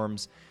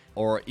platforms,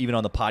 or even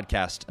on the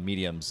podcast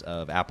mediums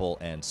of Apple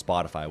and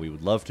Spotify. We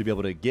would love to be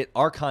able to get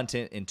our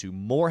content into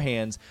more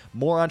hands,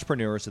 more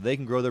entrepreneurs, so they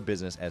can grow their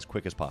business as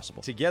quick as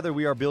possible. Together,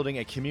 we are building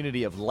a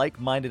community of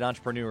like-minded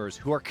entrepreneurs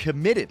who are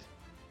committed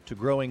to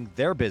growing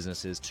their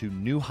businesses to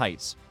new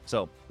heights.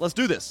 So let's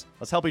do this.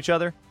 Let's help each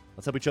other.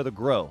 Let's help each other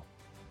grow.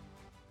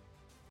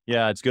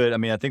 Yeah, it's good. I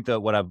mean, I think that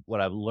what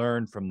I've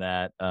learned from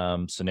that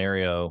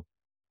scenario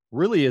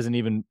really isn't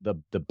even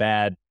the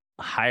bad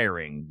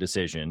hiring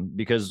decision,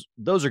 because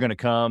those are going to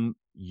come.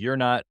 You're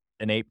not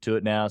an ape to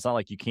it now. It's not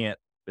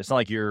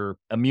like you're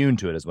immune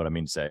to it, is what I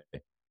mean to say.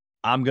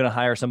 I'm going to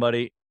hire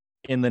somebody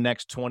in the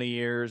next 20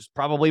 years,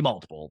 probably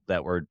multiple,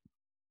 that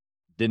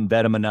didn't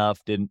vet them enough.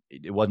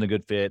 It wasn't a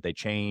good fit. They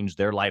changed,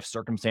 their life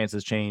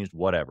circumstances changed,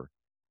 whatever.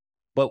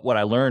 But what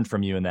I learned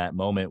from you in that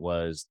moment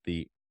was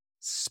the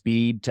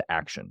speed to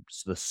action,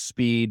 so the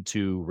speed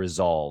to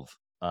resolve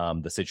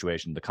the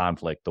situation, the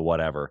conflict, the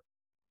whatever.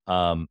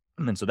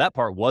 And so that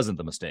part wasn't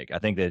the mistake. I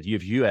think that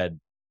if you had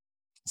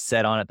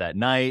set on it that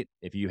night,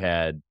 if you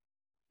had,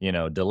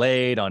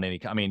 delayed on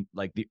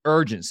like the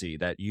urgency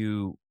that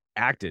you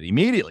acted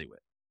immediately with,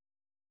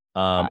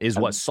 is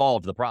what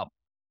solved the problem.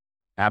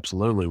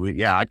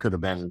 Absolutely. I could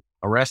have been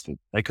arrested.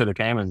 They could have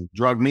came and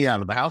drugged me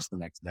out of the house the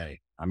next day.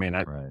 I mean,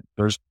 right.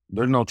 There's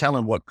no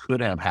telling what could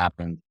have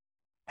happened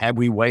had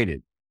we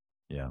waited.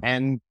 Yeah.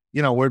 And,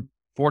 we're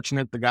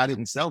fortunate the guy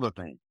didn't sell the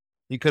thing.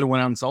 He could have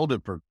went out and sold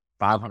it for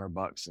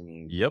 $500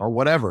 and Yep. or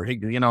whatever.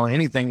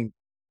 Anything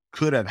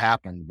could have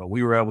happened, but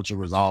we were able to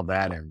resolve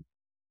that, and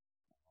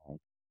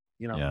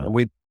Yeah. and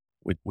we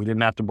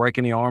didn't have to break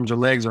any arms or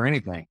legs or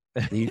anything.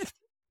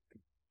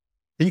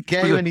 He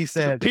came and he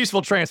said,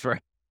 Peaceful transfer.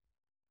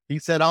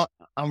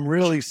 I'm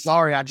really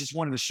sorry. I just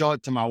wanted to show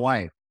it to my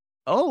wife.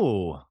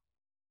 Oh.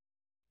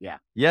 Yeah.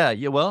 Yeah.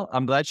 Well,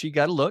 I'm glad she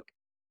got a look.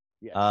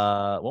 Yes.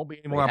 Won't be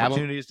any more They have 'em.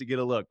 opportunities to get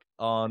a look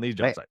on these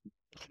job sites.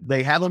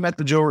 They have them at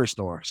the jewelry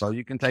store, so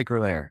you can take her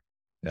there.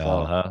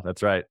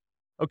 That's right.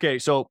 Okay,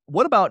 so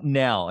what about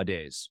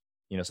nowadays?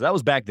 So that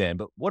was back then,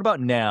 but what about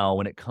now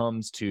when it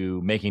comes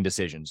to making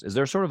decisions? Is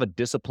there sort of a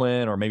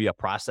discipline or maybe a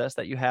process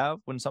that you have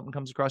when something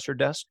comes across your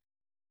desk?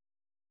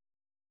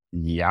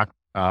 Yeah.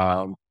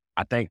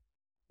 I think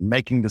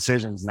making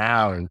decisions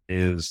now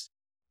is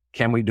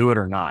can we do it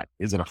or not?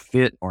 Is it a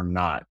fit or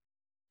not?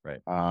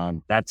 Right.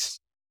 That's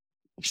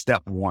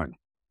step one.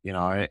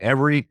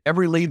 Every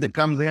lead that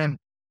comes in,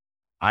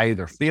 I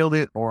either field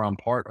it or I'm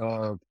part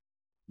of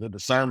the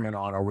discernment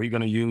on, are they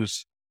going to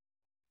use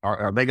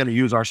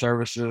our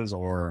services,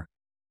 or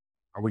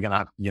are we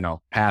going to,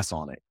 pass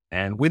on it?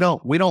 And we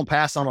don't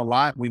pass on a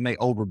lot. We may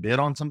overbid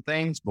on some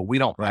things, but we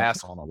don't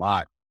pass on a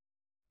lot.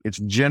 It's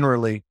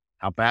generally,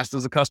 how fast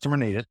does the customer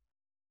need it?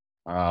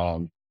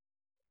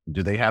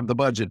 Do they have the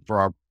budget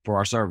for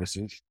our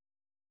services?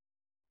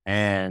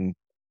 And,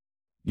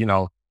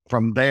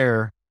 from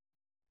there,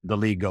 the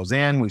lead goes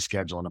in, we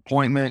schedule an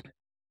appointment.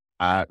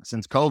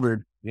 Since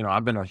COVID,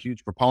 I've been a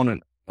huge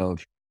proponent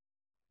of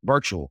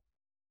virtual.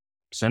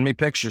 Send me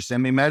pictures,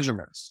 send me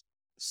measurements,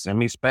 send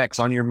me specs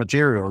on your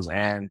materials,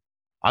 and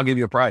I'll give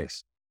you a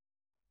price.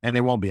 And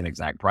it won't be an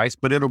exact price,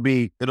 but it'll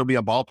be a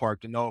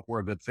ballpark to know if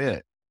we're a good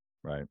fit.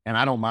 Right. And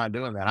I don't mind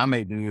doing that. I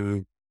may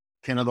do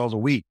 10 of those a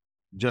week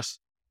just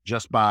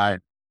by,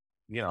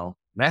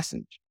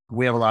 message.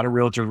 We have a lot of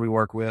realtors we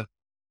work with.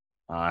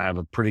 I have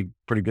a pretty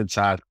good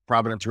size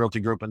Providence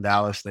Realty Group in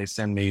Dallas. They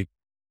send me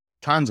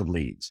tons of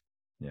leads.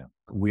 Yeah.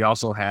 We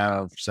also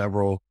have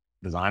several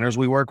designers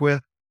we work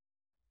with,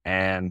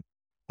 and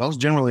those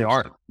generally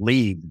aren't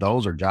leads.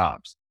 Those are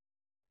jobs.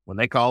 When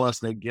they call us,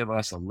 they give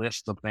us a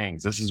list of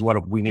things. This is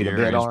what we need to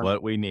bid on.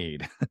 What we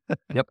need.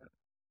 Yep.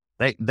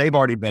 They've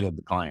already vetted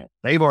the client.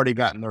 They've already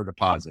gotten their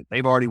deposit.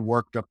 They've already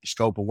worked up the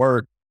scope of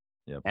work.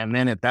 Yep. And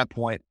then at that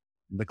point,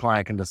 the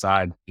client can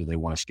decide, do they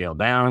want to scale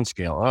down,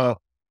 scale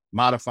up,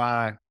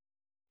 modify?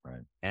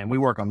 Right. And we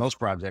work on those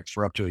projects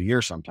for up to a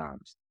year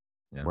sometimes,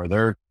 Yeah. where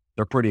they're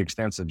pretty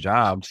extensive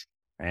jobs,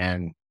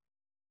 and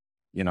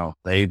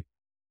they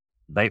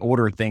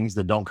order things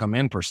that don't come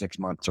in for 6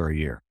 months or a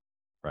year.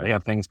 Right. They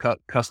have things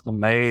custom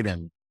made,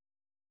 and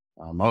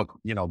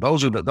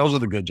those are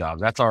the good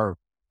jobs. That's our,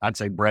 I'd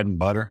say, bread and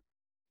butter.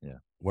 Yeah.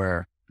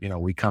 Where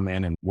we come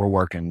in and we're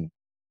working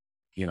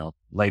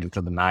late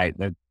into the night.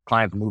 The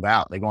clients move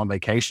out, they go on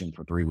vacation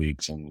for 3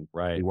 weeks, and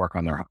we work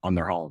on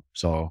their home.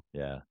 So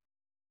yeah,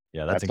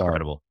 that's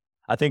incredible.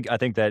 I think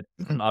that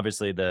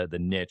obviously the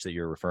niche that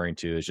you're referring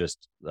to is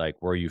just like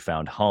where you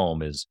found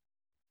home is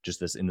just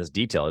this in this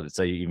detail. It's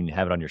you even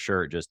have it on your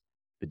shirt, just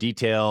the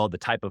detail, the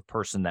type of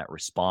person that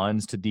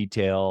responds to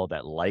detail,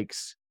 that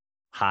likes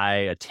high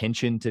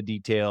attention to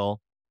detail.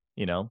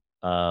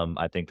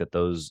 I think that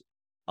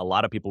a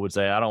lot of people would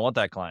say, I don't want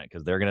that client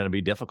because they're going to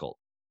be difficult.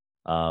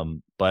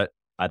 But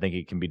I think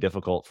it can be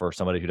difficult for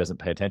somebody who doesn't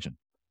pay attention.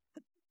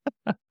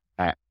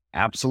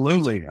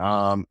 Absolutely.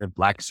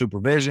 Lack of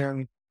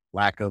supervision,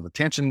 lack of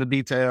attention to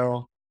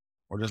detail,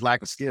 or just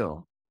lack of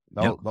skill.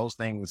 Those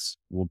things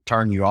will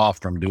turn you off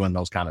from doing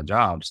those kind of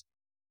jobs.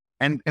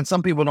 And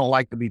some people don't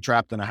like to be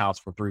trapped in a house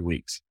for 3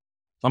 weeks.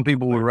 Some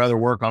people would rather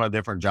work on a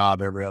different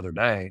job every other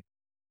day.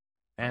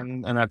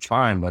 And that's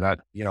fine. But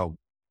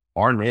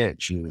our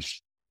niche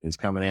is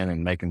coming in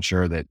and making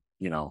sure that,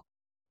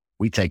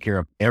 we take care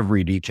of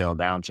every detail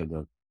down to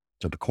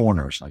the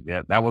corners. Like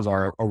that was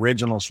our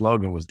original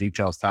slogan, was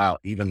detail style,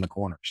 even the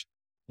corners.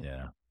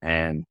 Yeah.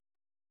 And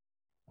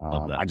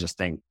I just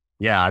think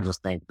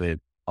that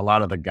a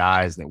lot of the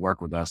guys that work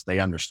with us, they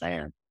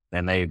understand,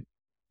 and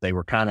they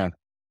were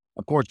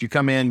of course you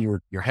come in,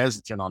 you're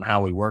hesitant on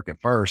how we work at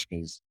first,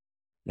 because,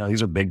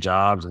 these are big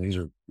jobs and these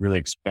are really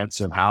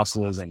expensive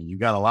houses, and you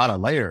got a lot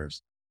of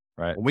layers.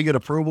 Right. When we get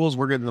approvals,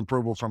 we're getting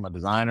approvals from a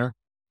designer,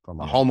 from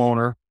a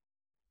homeowner.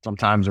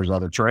 Sometimes there's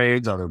other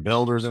trades, other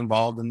builders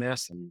involved in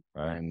this.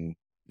 And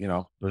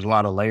there's a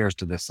lot of layers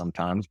to this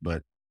sometimes,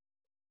 but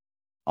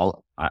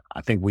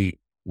I think we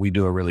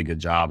do a really good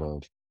job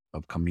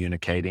of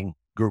communicating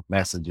group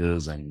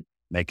messages and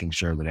making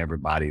sure that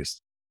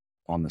everybody's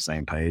on the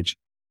same page.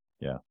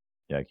 Yeah.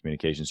 Yeah.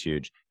 Communication's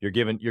huge. You're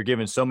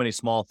given so many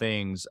small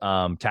things,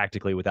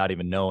 tactically without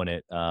even knowing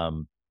it.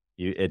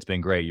 It's been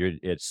great.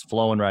 It's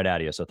flowing right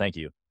out of you. So thank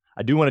you.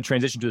 I do want to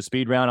transition to the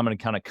speed round. I'm going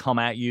to kind of come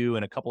at you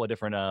in a couple of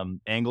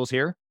different angles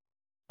here.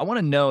 I want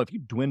to know, if you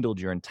dwindled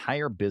your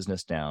entire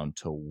business down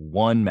to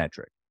one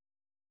metric,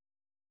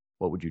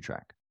 what would you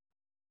track?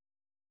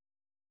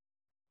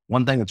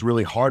 One thing that's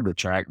really hard to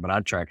track, but I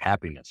track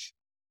happiness.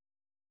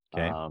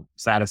 Okay.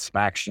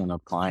 Satisfaction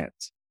of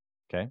clients.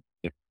 Okay.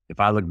 if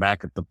I look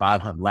back at the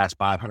last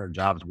 500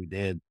 jobs we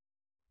did,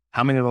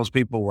 how many of those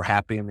people were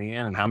happy in the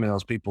end and how many of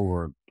those people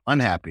were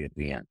unhappy at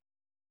the end?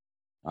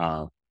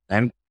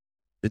 And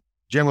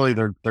generally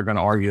they're going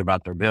to argue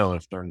about their bill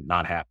if they're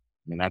not happy.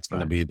 I mean, that's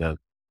going to be the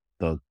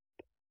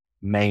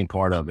main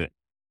part of it.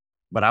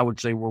 But I would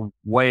say we're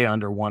way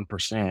under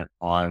 1%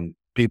 on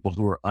people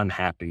who are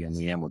unhappy in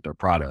the end with their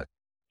product.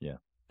 Yeah.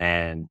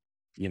 And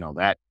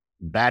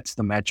that's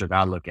the metric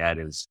I look at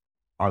is,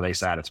 are they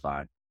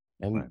satisfied?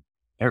 And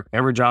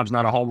every job's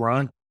not a home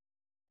run,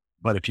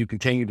 but if you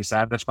continue to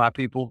satisfy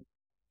people,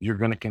 you're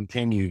going to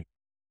continue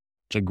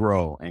to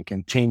grow and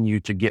continue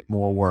to get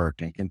more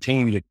work and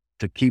continue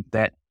to keep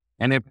that.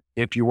 And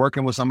if you're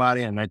working with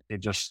somebody and it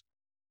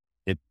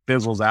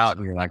fizzles out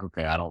and you're like,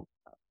 okay,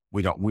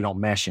 we don't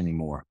mesh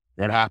anymore.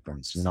 That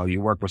happens.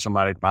 You work with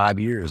somebody 5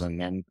 years and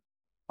then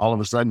all of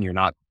a sudden they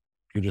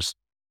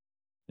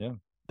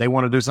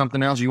want to do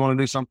something else. You want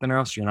to do something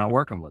else. You're not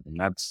working with them.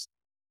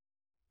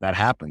 That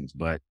happens.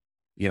 But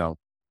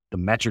the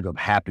metric of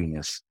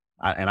happiness,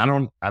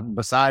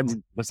 besides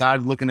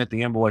looking at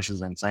the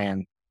invoices and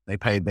saying they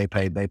paid,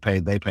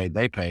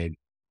 right.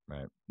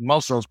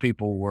 Most of those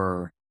people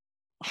were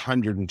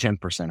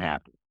 110%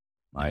 happy.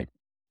 Right.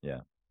 Yeah.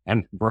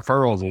 And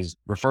referrals is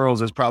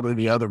probably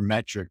the other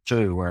metric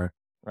too, where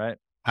right.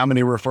 How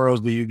many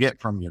referrals do you get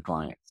from your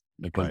clients?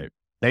 Because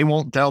they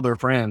won't tell their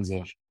friends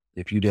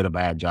if you did a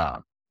bad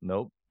job.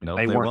 Nope.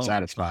 They weren't won't.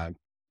 satisfied.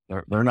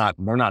 They're not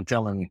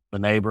telling the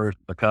neighbor,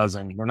 the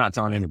cousin. They're not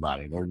telling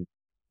anybody.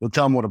 They'll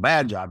tell them what a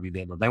bad job you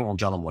did, but they won't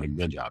tell them what a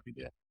good job you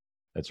did.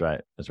 That's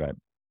right.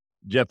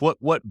 Jeff,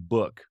 what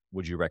book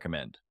would you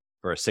recommend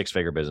for a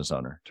 6-figure business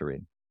owner to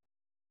read?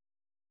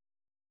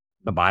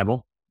 The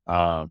Bible.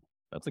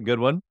 That's a good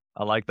one.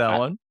 I like that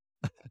one.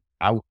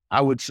 I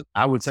would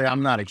say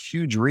I'm not a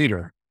huge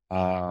reader.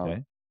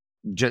 Okay.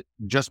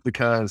 Just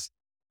because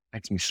it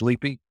makes me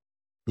sleepy.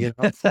 Yeah.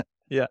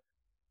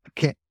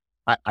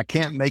 I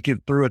can't make it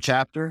through a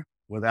chapter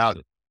without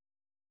it.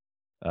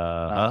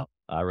 I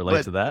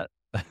relate to that.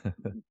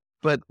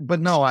 but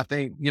no, I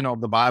think,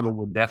 the Bible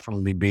would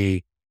definitely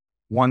be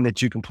one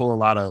that you can pull a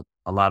lot of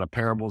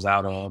parables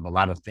out of, a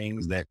lot of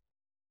things that,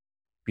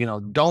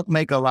 don't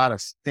make a lot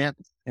of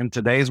sense in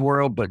today's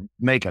world, but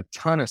make a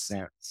ton of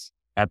sense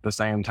at the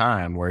same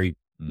time where,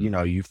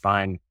 you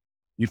find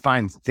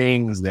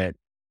things that,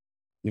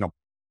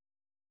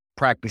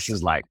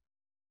 practices like,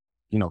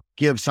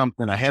 give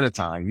something ahead of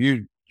time.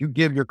 You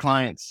give your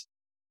clients,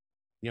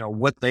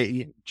 what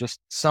just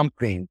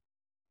something,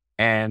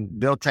 and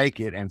they'll take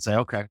it and say,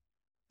 okay,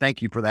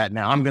 thank you for that.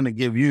 Now I'm going to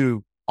give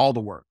you all the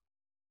work.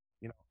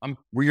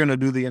 We're going to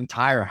do the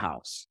entire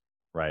house.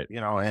 Right.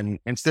 And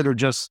instead of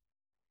just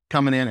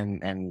coming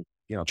in and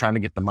trying to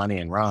get the money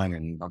and run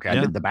and, okay, I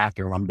did the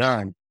bathroom, I'm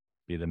done.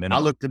 Be the minimum.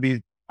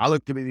 I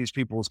look to be these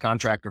people's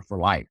contractor for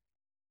life.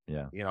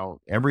 Yeah.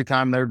 Every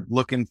time they're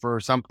looking for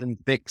something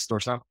fixed or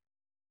something.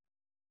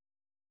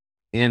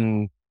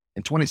 In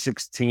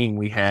 2016,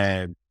 we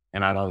had,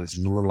 and I know this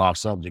is a little off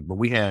subject, but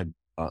we had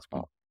a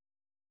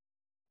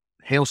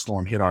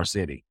hailstorm hit our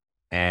city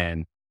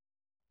and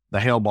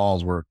the hail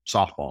balls were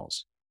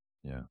softballs.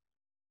 Yeah.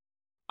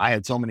 I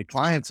had so many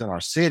clients in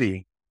our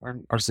city.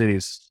 Our city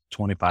is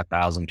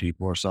 25,000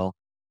 people or so.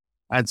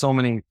 I had so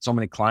many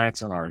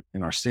clients in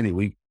our city.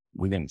 We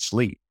didn't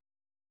sleep.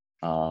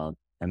 And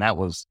that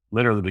was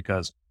literally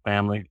because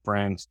family,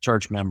 friends,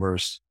 church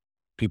members,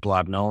 people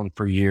I've known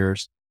for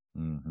years.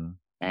 Mm-hmm.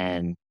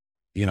 And,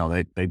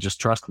 they just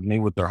trusted me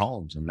with their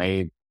homes and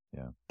they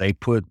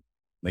put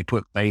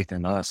faith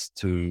in us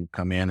to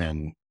come in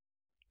and,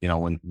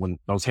 when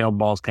those hail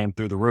balls came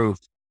through the roof,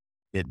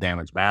 it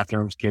damaged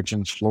bathrooms,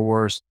 kitchens,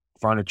 floors,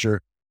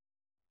 furniture,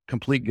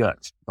 complete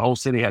guts. The whole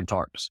city had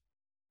tarps.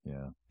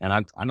 Yeah.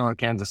 And I know in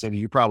Kansas City,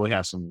 you probably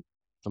have some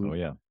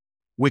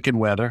wicked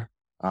weather.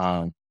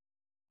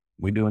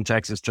 We do in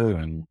Texas too.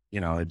 And,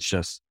 it's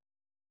just,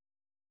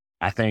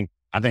 I think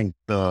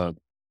the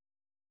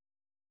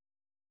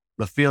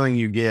feeling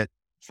you get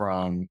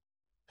from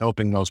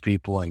helping those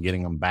people and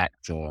getting them back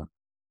to,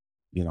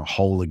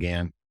 whole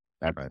again.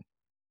 Right.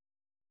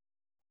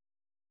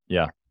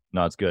 Yeah,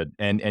 no, it's good.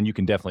 And you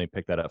can definitely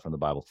pick that up from the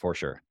Bible for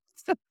sure.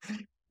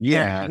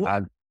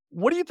 Yeah.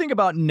 What do you think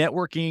about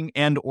networking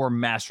and or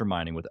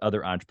masterminding with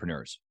other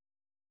entrepreneurs?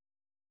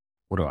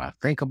 What do I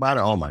think about it?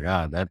 Oh my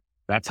God.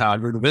 That's how I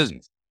grew the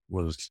business,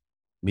 was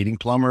meeting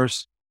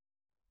plumbers,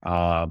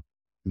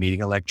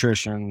 meeting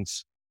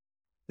electricians,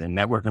 then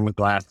networking with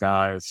glass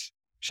guys,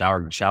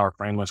 shower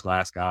frameless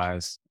glass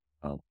guys.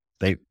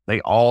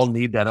 They all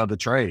need that other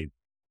trade.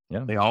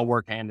 Yeah. They all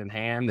work hand in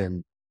hand.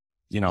 And,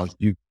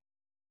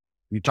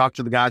 you talk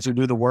to the guys who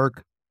do the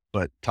work,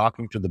 but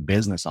talking to the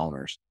business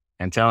owners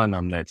and telling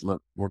them that,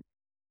 look,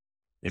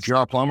 if you're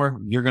a plumber,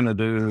 you're going to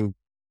do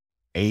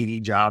 80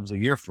 jobs a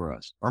year for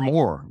us or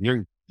more.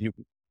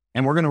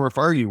 And we're going to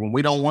refer you when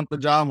we don't want the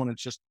job, when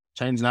it's just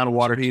changing out a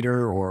water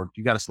heater or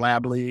you got a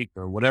slab leak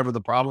or whatever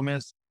the problem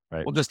is.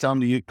 Right. We'll just tell them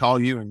to call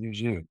you and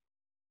use you.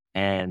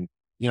 And,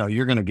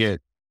 you're going to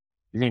get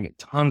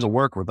tons of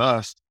work with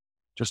us.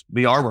 Just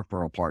be our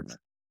referral partner.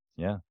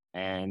 Yeah.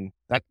 And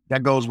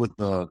that goes with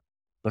the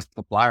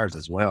suppliers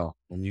as well.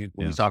 When you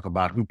talk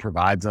about who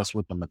provides us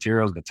with the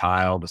materials, the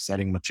tile, the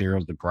setting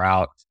materials, the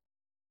grout,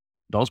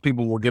 those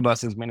people will give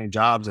us as many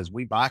jobs as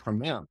we buy from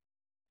them.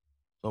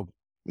 So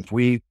if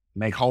we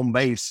make home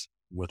base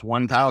with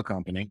one tile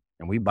company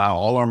and we buy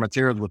all our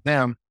materials with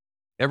them,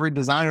 every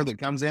designer that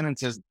comes in and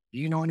says, "Do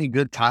you know any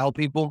good tile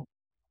people?"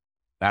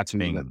 That's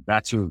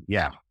who.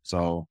 Yeah.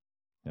 So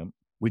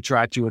we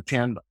try to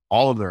attend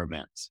all of their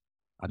events.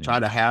 I try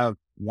to have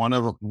one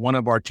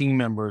of our team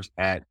members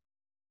at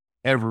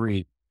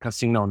every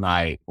casino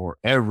night or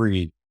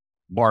every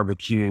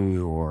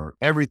barbecue or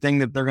everything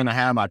that they're going to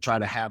have. I try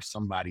to have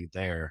somebody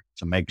there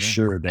to make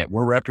sure that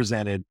we're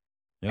represented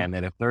and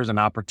that if there's an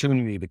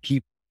opportunity to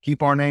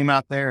keep our name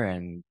out there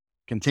and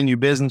continue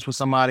business with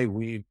somebody,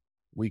 we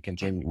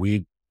continue,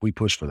 we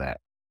push for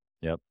that.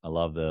 Yep. I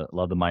love the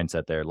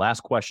mindset there.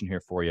 Last question here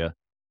for you,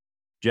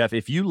 Jeff.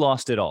 If you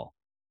lost it all,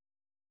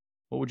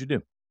 what would you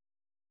do?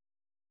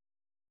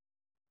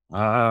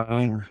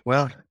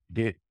 Well,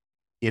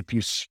 if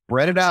you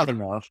spread it out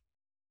enough,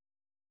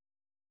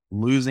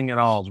 losing it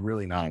all is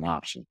really not an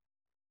option.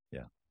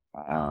 Yeah.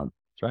 That's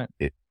right.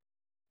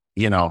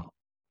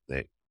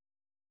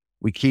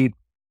 We keep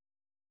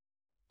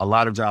a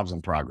lot of jobs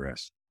in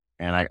progress.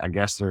 And I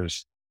guess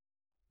there's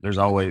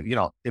always,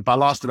 if I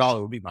lost it all,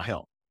 it would be my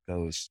health.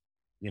 Because,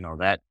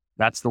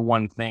 that's the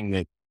one thing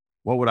that,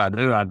 what would I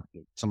do?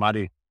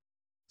 Somebody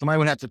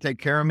would have to take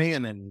care of me.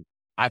 And then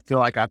I feel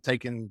like I've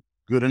taken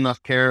good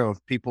enough care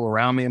of people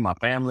around me and my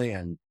family,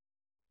 and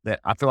that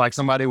I feel like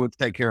somebody would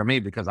take care of me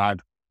because I've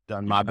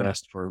done my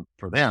best for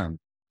them.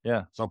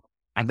 Yeah. So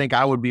I think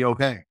I would be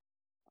okay.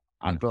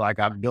 I feel like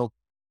I've built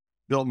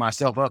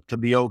myself up to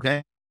be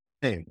okay.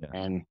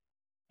 And,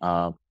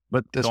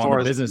 but as so far on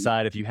the as business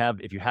side, if you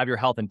have your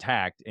health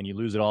intact and you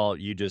lose it all,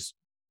 it's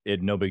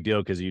no big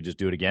deal because you just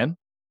do it again.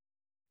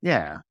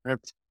 Yeah.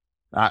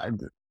 I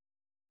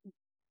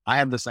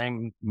have the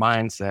same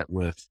mindset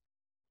with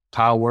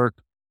tile work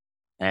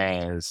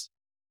as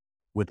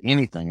with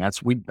anything. I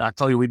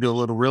tell you, we do a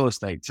little real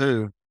estate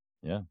too.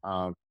 Yeah.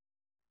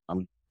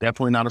 I'm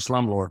definitely not a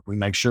slumlord. We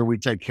make sure we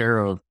take care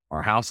of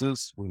our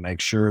houses. We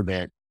make sure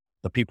that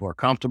the people are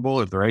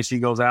comfortable. If their AC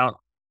goes out,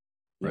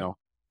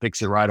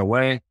 fix it right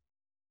away.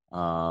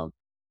 And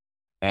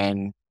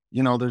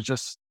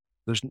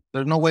there's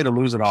no way to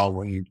lose it all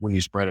when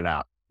you spread it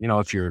out.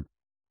 If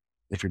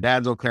your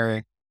dad's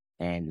okay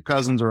and your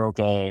cousins are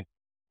okay,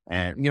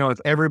 and if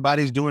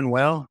everybody's doing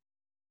well,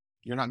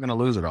 you're not going to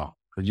lose it all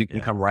because you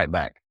can come right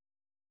back.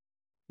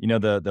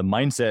 The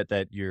mindset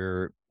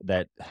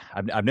that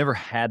I've never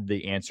had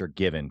the answer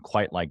given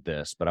quite like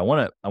this, but I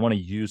want to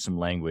use some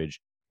language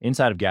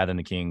inside of Gathering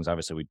the Kings.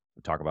 Obviously, we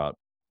talk about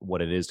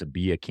what it is to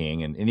be a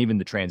king, and even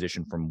the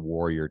transition from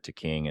warrior to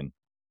king. And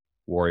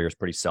warrior is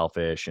pretty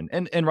selfish,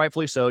 and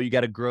rightfully so. You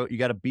got to grow. You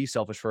got to be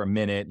selfish for a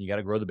minute. And you got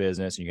to grow the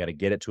business, and you got to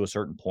get it to a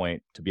certain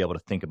point to be able to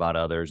think about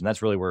others. And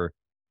that's really where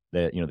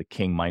the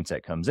king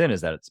mindset comes in.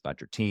 Is that it's about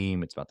your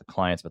team, it's about the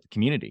clients, about the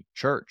community,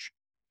 church,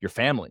 your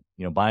family.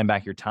 Buying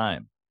back your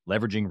time,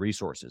 leveraging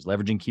resources,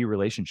 leveraging key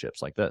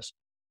relationships like this.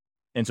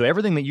 And so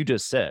everything that you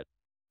just said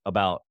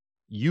about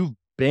you've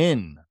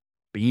been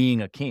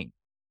being a king,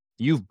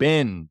 you've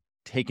been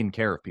taking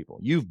care of people,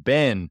 you've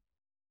been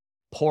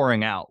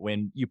pouring out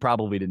when you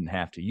probably didn't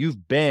have to,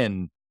 you've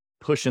been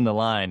pushing the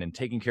line and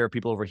taking care of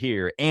people over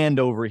here and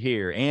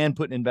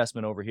putting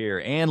investment over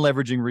here and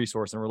leveraging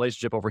resource and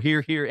relationship over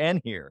here, here, and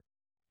here.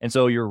 And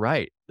so you're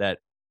right that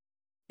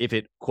if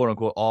it quote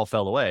unquote all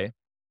fell away,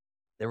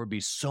 there would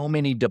be so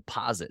many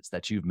deposits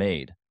that you've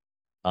made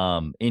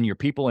in your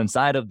people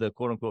inside of the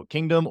quote unquote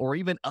kingdom or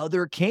even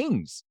other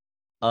kings.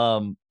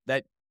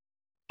 That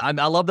I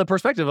love the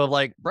perspective of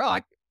like, bro,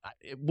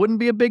 it wouldn't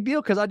be a big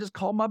deal because I just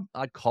call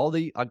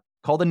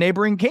the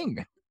neighboring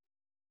king.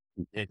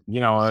 The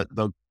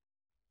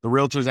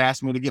realtors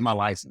asked me to get my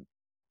license.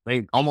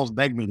 They almost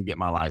begged me to get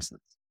my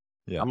license.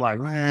 Yeah. I'm like,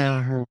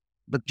 well,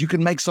 but you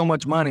can make so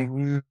much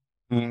money.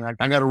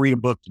 I got to read a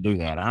book to do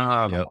that.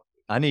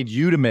 I need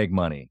you to make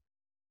money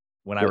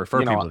when I refer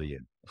people to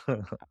you.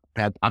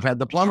 I've had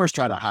the plumbers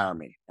try to hire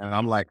me, and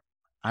I'm like,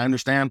 I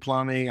understand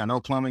plumbing. I know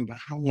plumbing, but I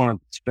don't want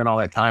to spend all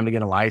that time to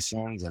get a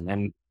license and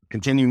then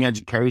continuing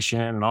education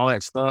and all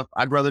that stuff.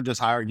 I'd rather just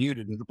hire you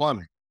to do the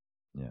plumbing.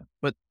 Yeah.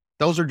 But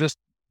those are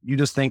you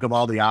just think of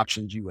all the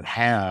options you would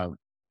have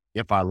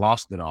if I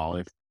lost it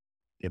all.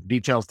 If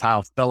Details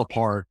Tile fell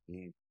apart,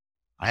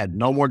 I had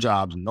no more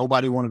jobs and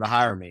nobody wanted to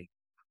hire me.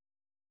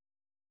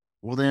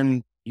 Well,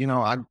 then,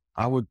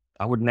 I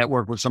would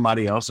network with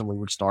somebody else and we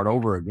would start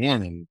over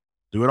again and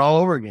do it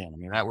all over again. I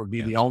mean, that would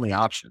be the only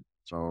option.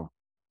 So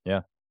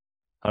yeah,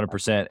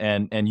 100%.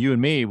 And you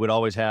and me would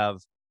always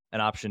have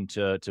an option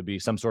to be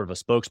some sort of a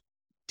spokes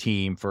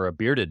team for a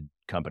bearded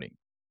company.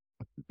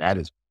 That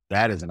is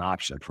an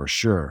option for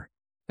sure.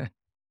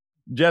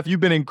 Jeff, you've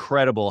been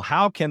incredible.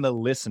 How can the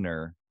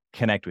listener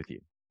connect with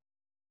you?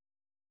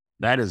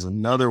 That is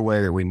another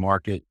way that we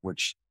market,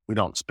 which we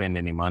don't spend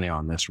any money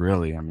on this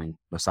really. I mean,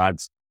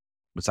 besides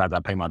I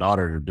pay my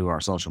daughter to do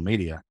our social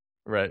media.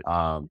 Right.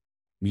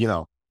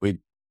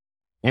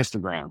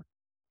 Instagram,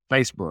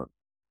 Facebook,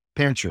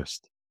 Pinterest,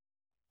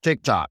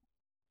 TikTok.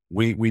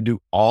 We do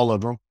all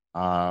of them.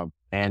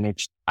 And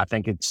I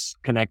think it's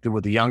connected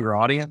with the younger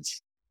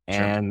audience,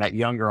 and that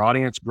younger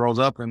audience grows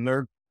up and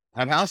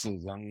have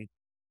houses, and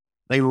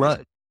they love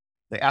it.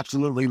 They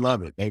absolutely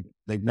love it.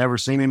 They've never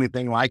seen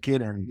anything like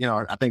it. And,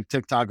 I think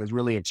TikTok has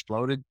really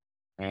exploded.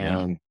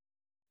 And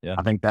Yeah.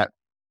 I think that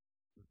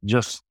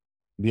just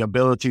the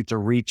ability to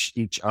reach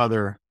each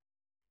other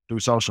through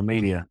social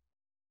media.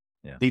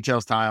 Yeah.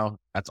 Details Tile.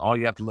 That's all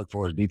you have to look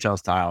for is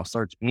Details Tile.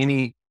 Search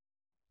any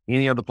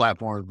of the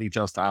platforms,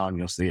 Details Tile, and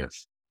you'll see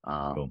us.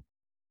 Cool.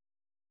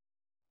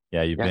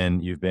 Yeah, you've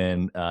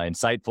been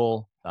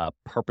insightful,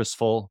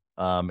 purposeful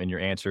in your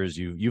answers.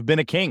 You've been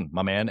a king,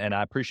 my man, and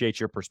I appreciate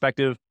your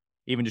perspective,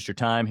 even just your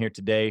time here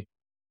today.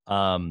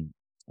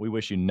 We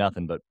wish you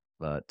nothing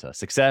but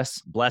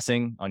success,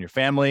 blessing on your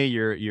family,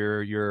 your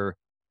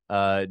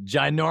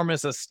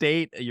ginormous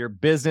estate, your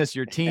business,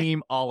 your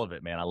team, all of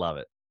it, man. I love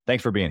it.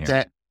 Thanks for being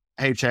here.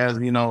 Hey,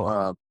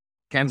 Chaz,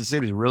 Kansas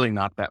City is really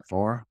not that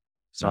far.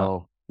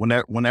 So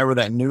whenever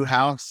that new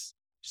house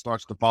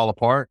starts to fall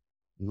apart,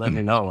 let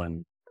me know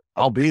and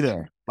I'll be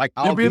there.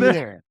 I'll be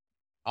there.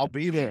 I'll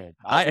be there.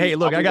 Hey,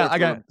 look, I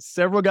got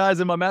several guys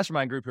in my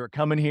mastermind group who are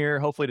coming here,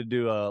 hopefully to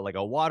do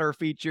a water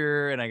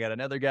feature, and I got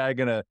another guy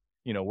gonna,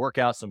 work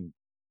out some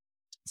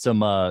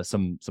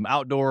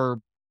outdoor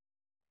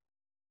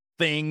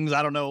things.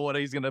 I don't know what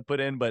he's gonna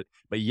put in, but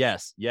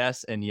yes,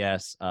 and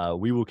yes,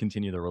 we will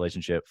continue the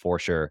relationship for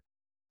sure.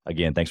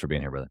 Again, thanks for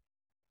being here, brother.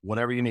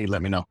 Whatever you need,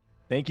 let me know.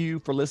 Thank you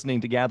for listening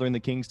to Gathering the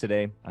Kings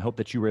today. I hope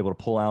that you were able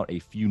to pull out a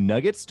few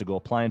nuggets to go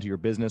apply into your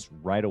business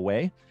right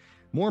away.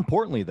 More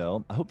importantly,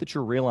 though, I hope that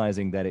you're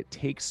realizing that it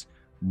takes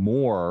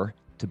more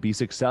to be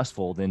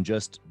successful than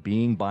just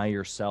being by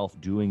yourself,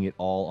 doing it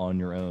all on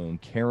your own,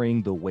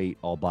 carrying the weight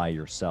all by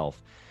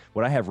yourself.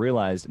 What I have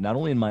realized, not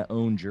only in my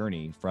own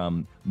journey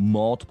from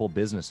multiple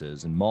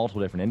businesses and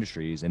multiple different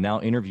industries, and now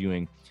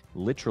interviewing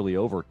literally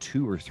over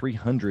 200 or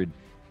 300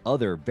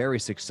 other very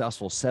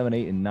successful 7,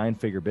 8, and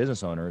 9-figure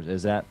business owners,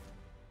 is that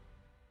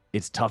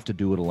it's tough to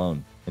do it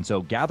alone. And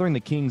so Gathering the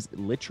Kings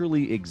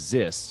literally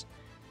exists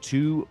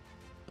to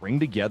bring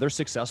together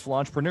successful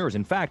entrepreneurs.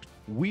 In fact,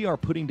 we are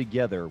putting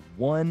together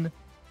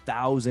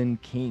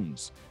 1,000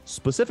 kings,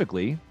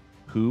 specifically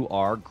who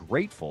are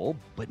grateful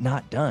but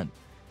not done.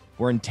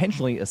 We're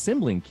intentionally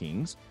assembling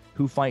kings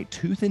who fight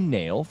tooth and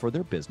nail for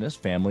their business,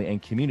 family,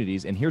 and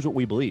communities. And here's what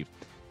we believe,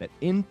 that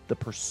in the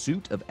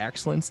pursuit of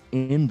excellence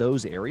in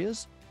those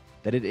areas,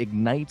 that it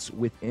ignites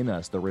within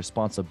us the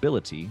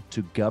responsibility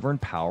to govern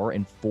power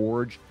and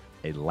forge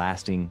a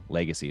lasting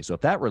legacy. So if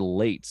that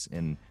relates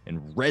and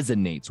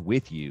resonates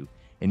with you,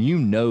 and you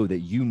know that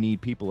you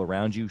need people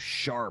around you,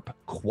 sharp,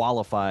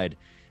 qualified,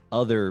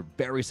 other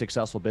very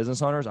successful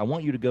business owners, I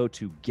want you to go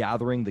to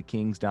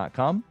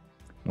gatheringthekings.com.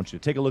 I want you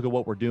to take a look at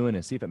what we're doing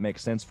and see if it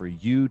makes sense for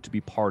you to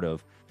be part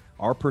of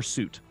our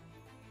pursuit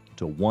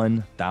to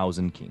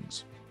 1,000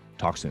 kings.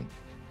 Talk soon.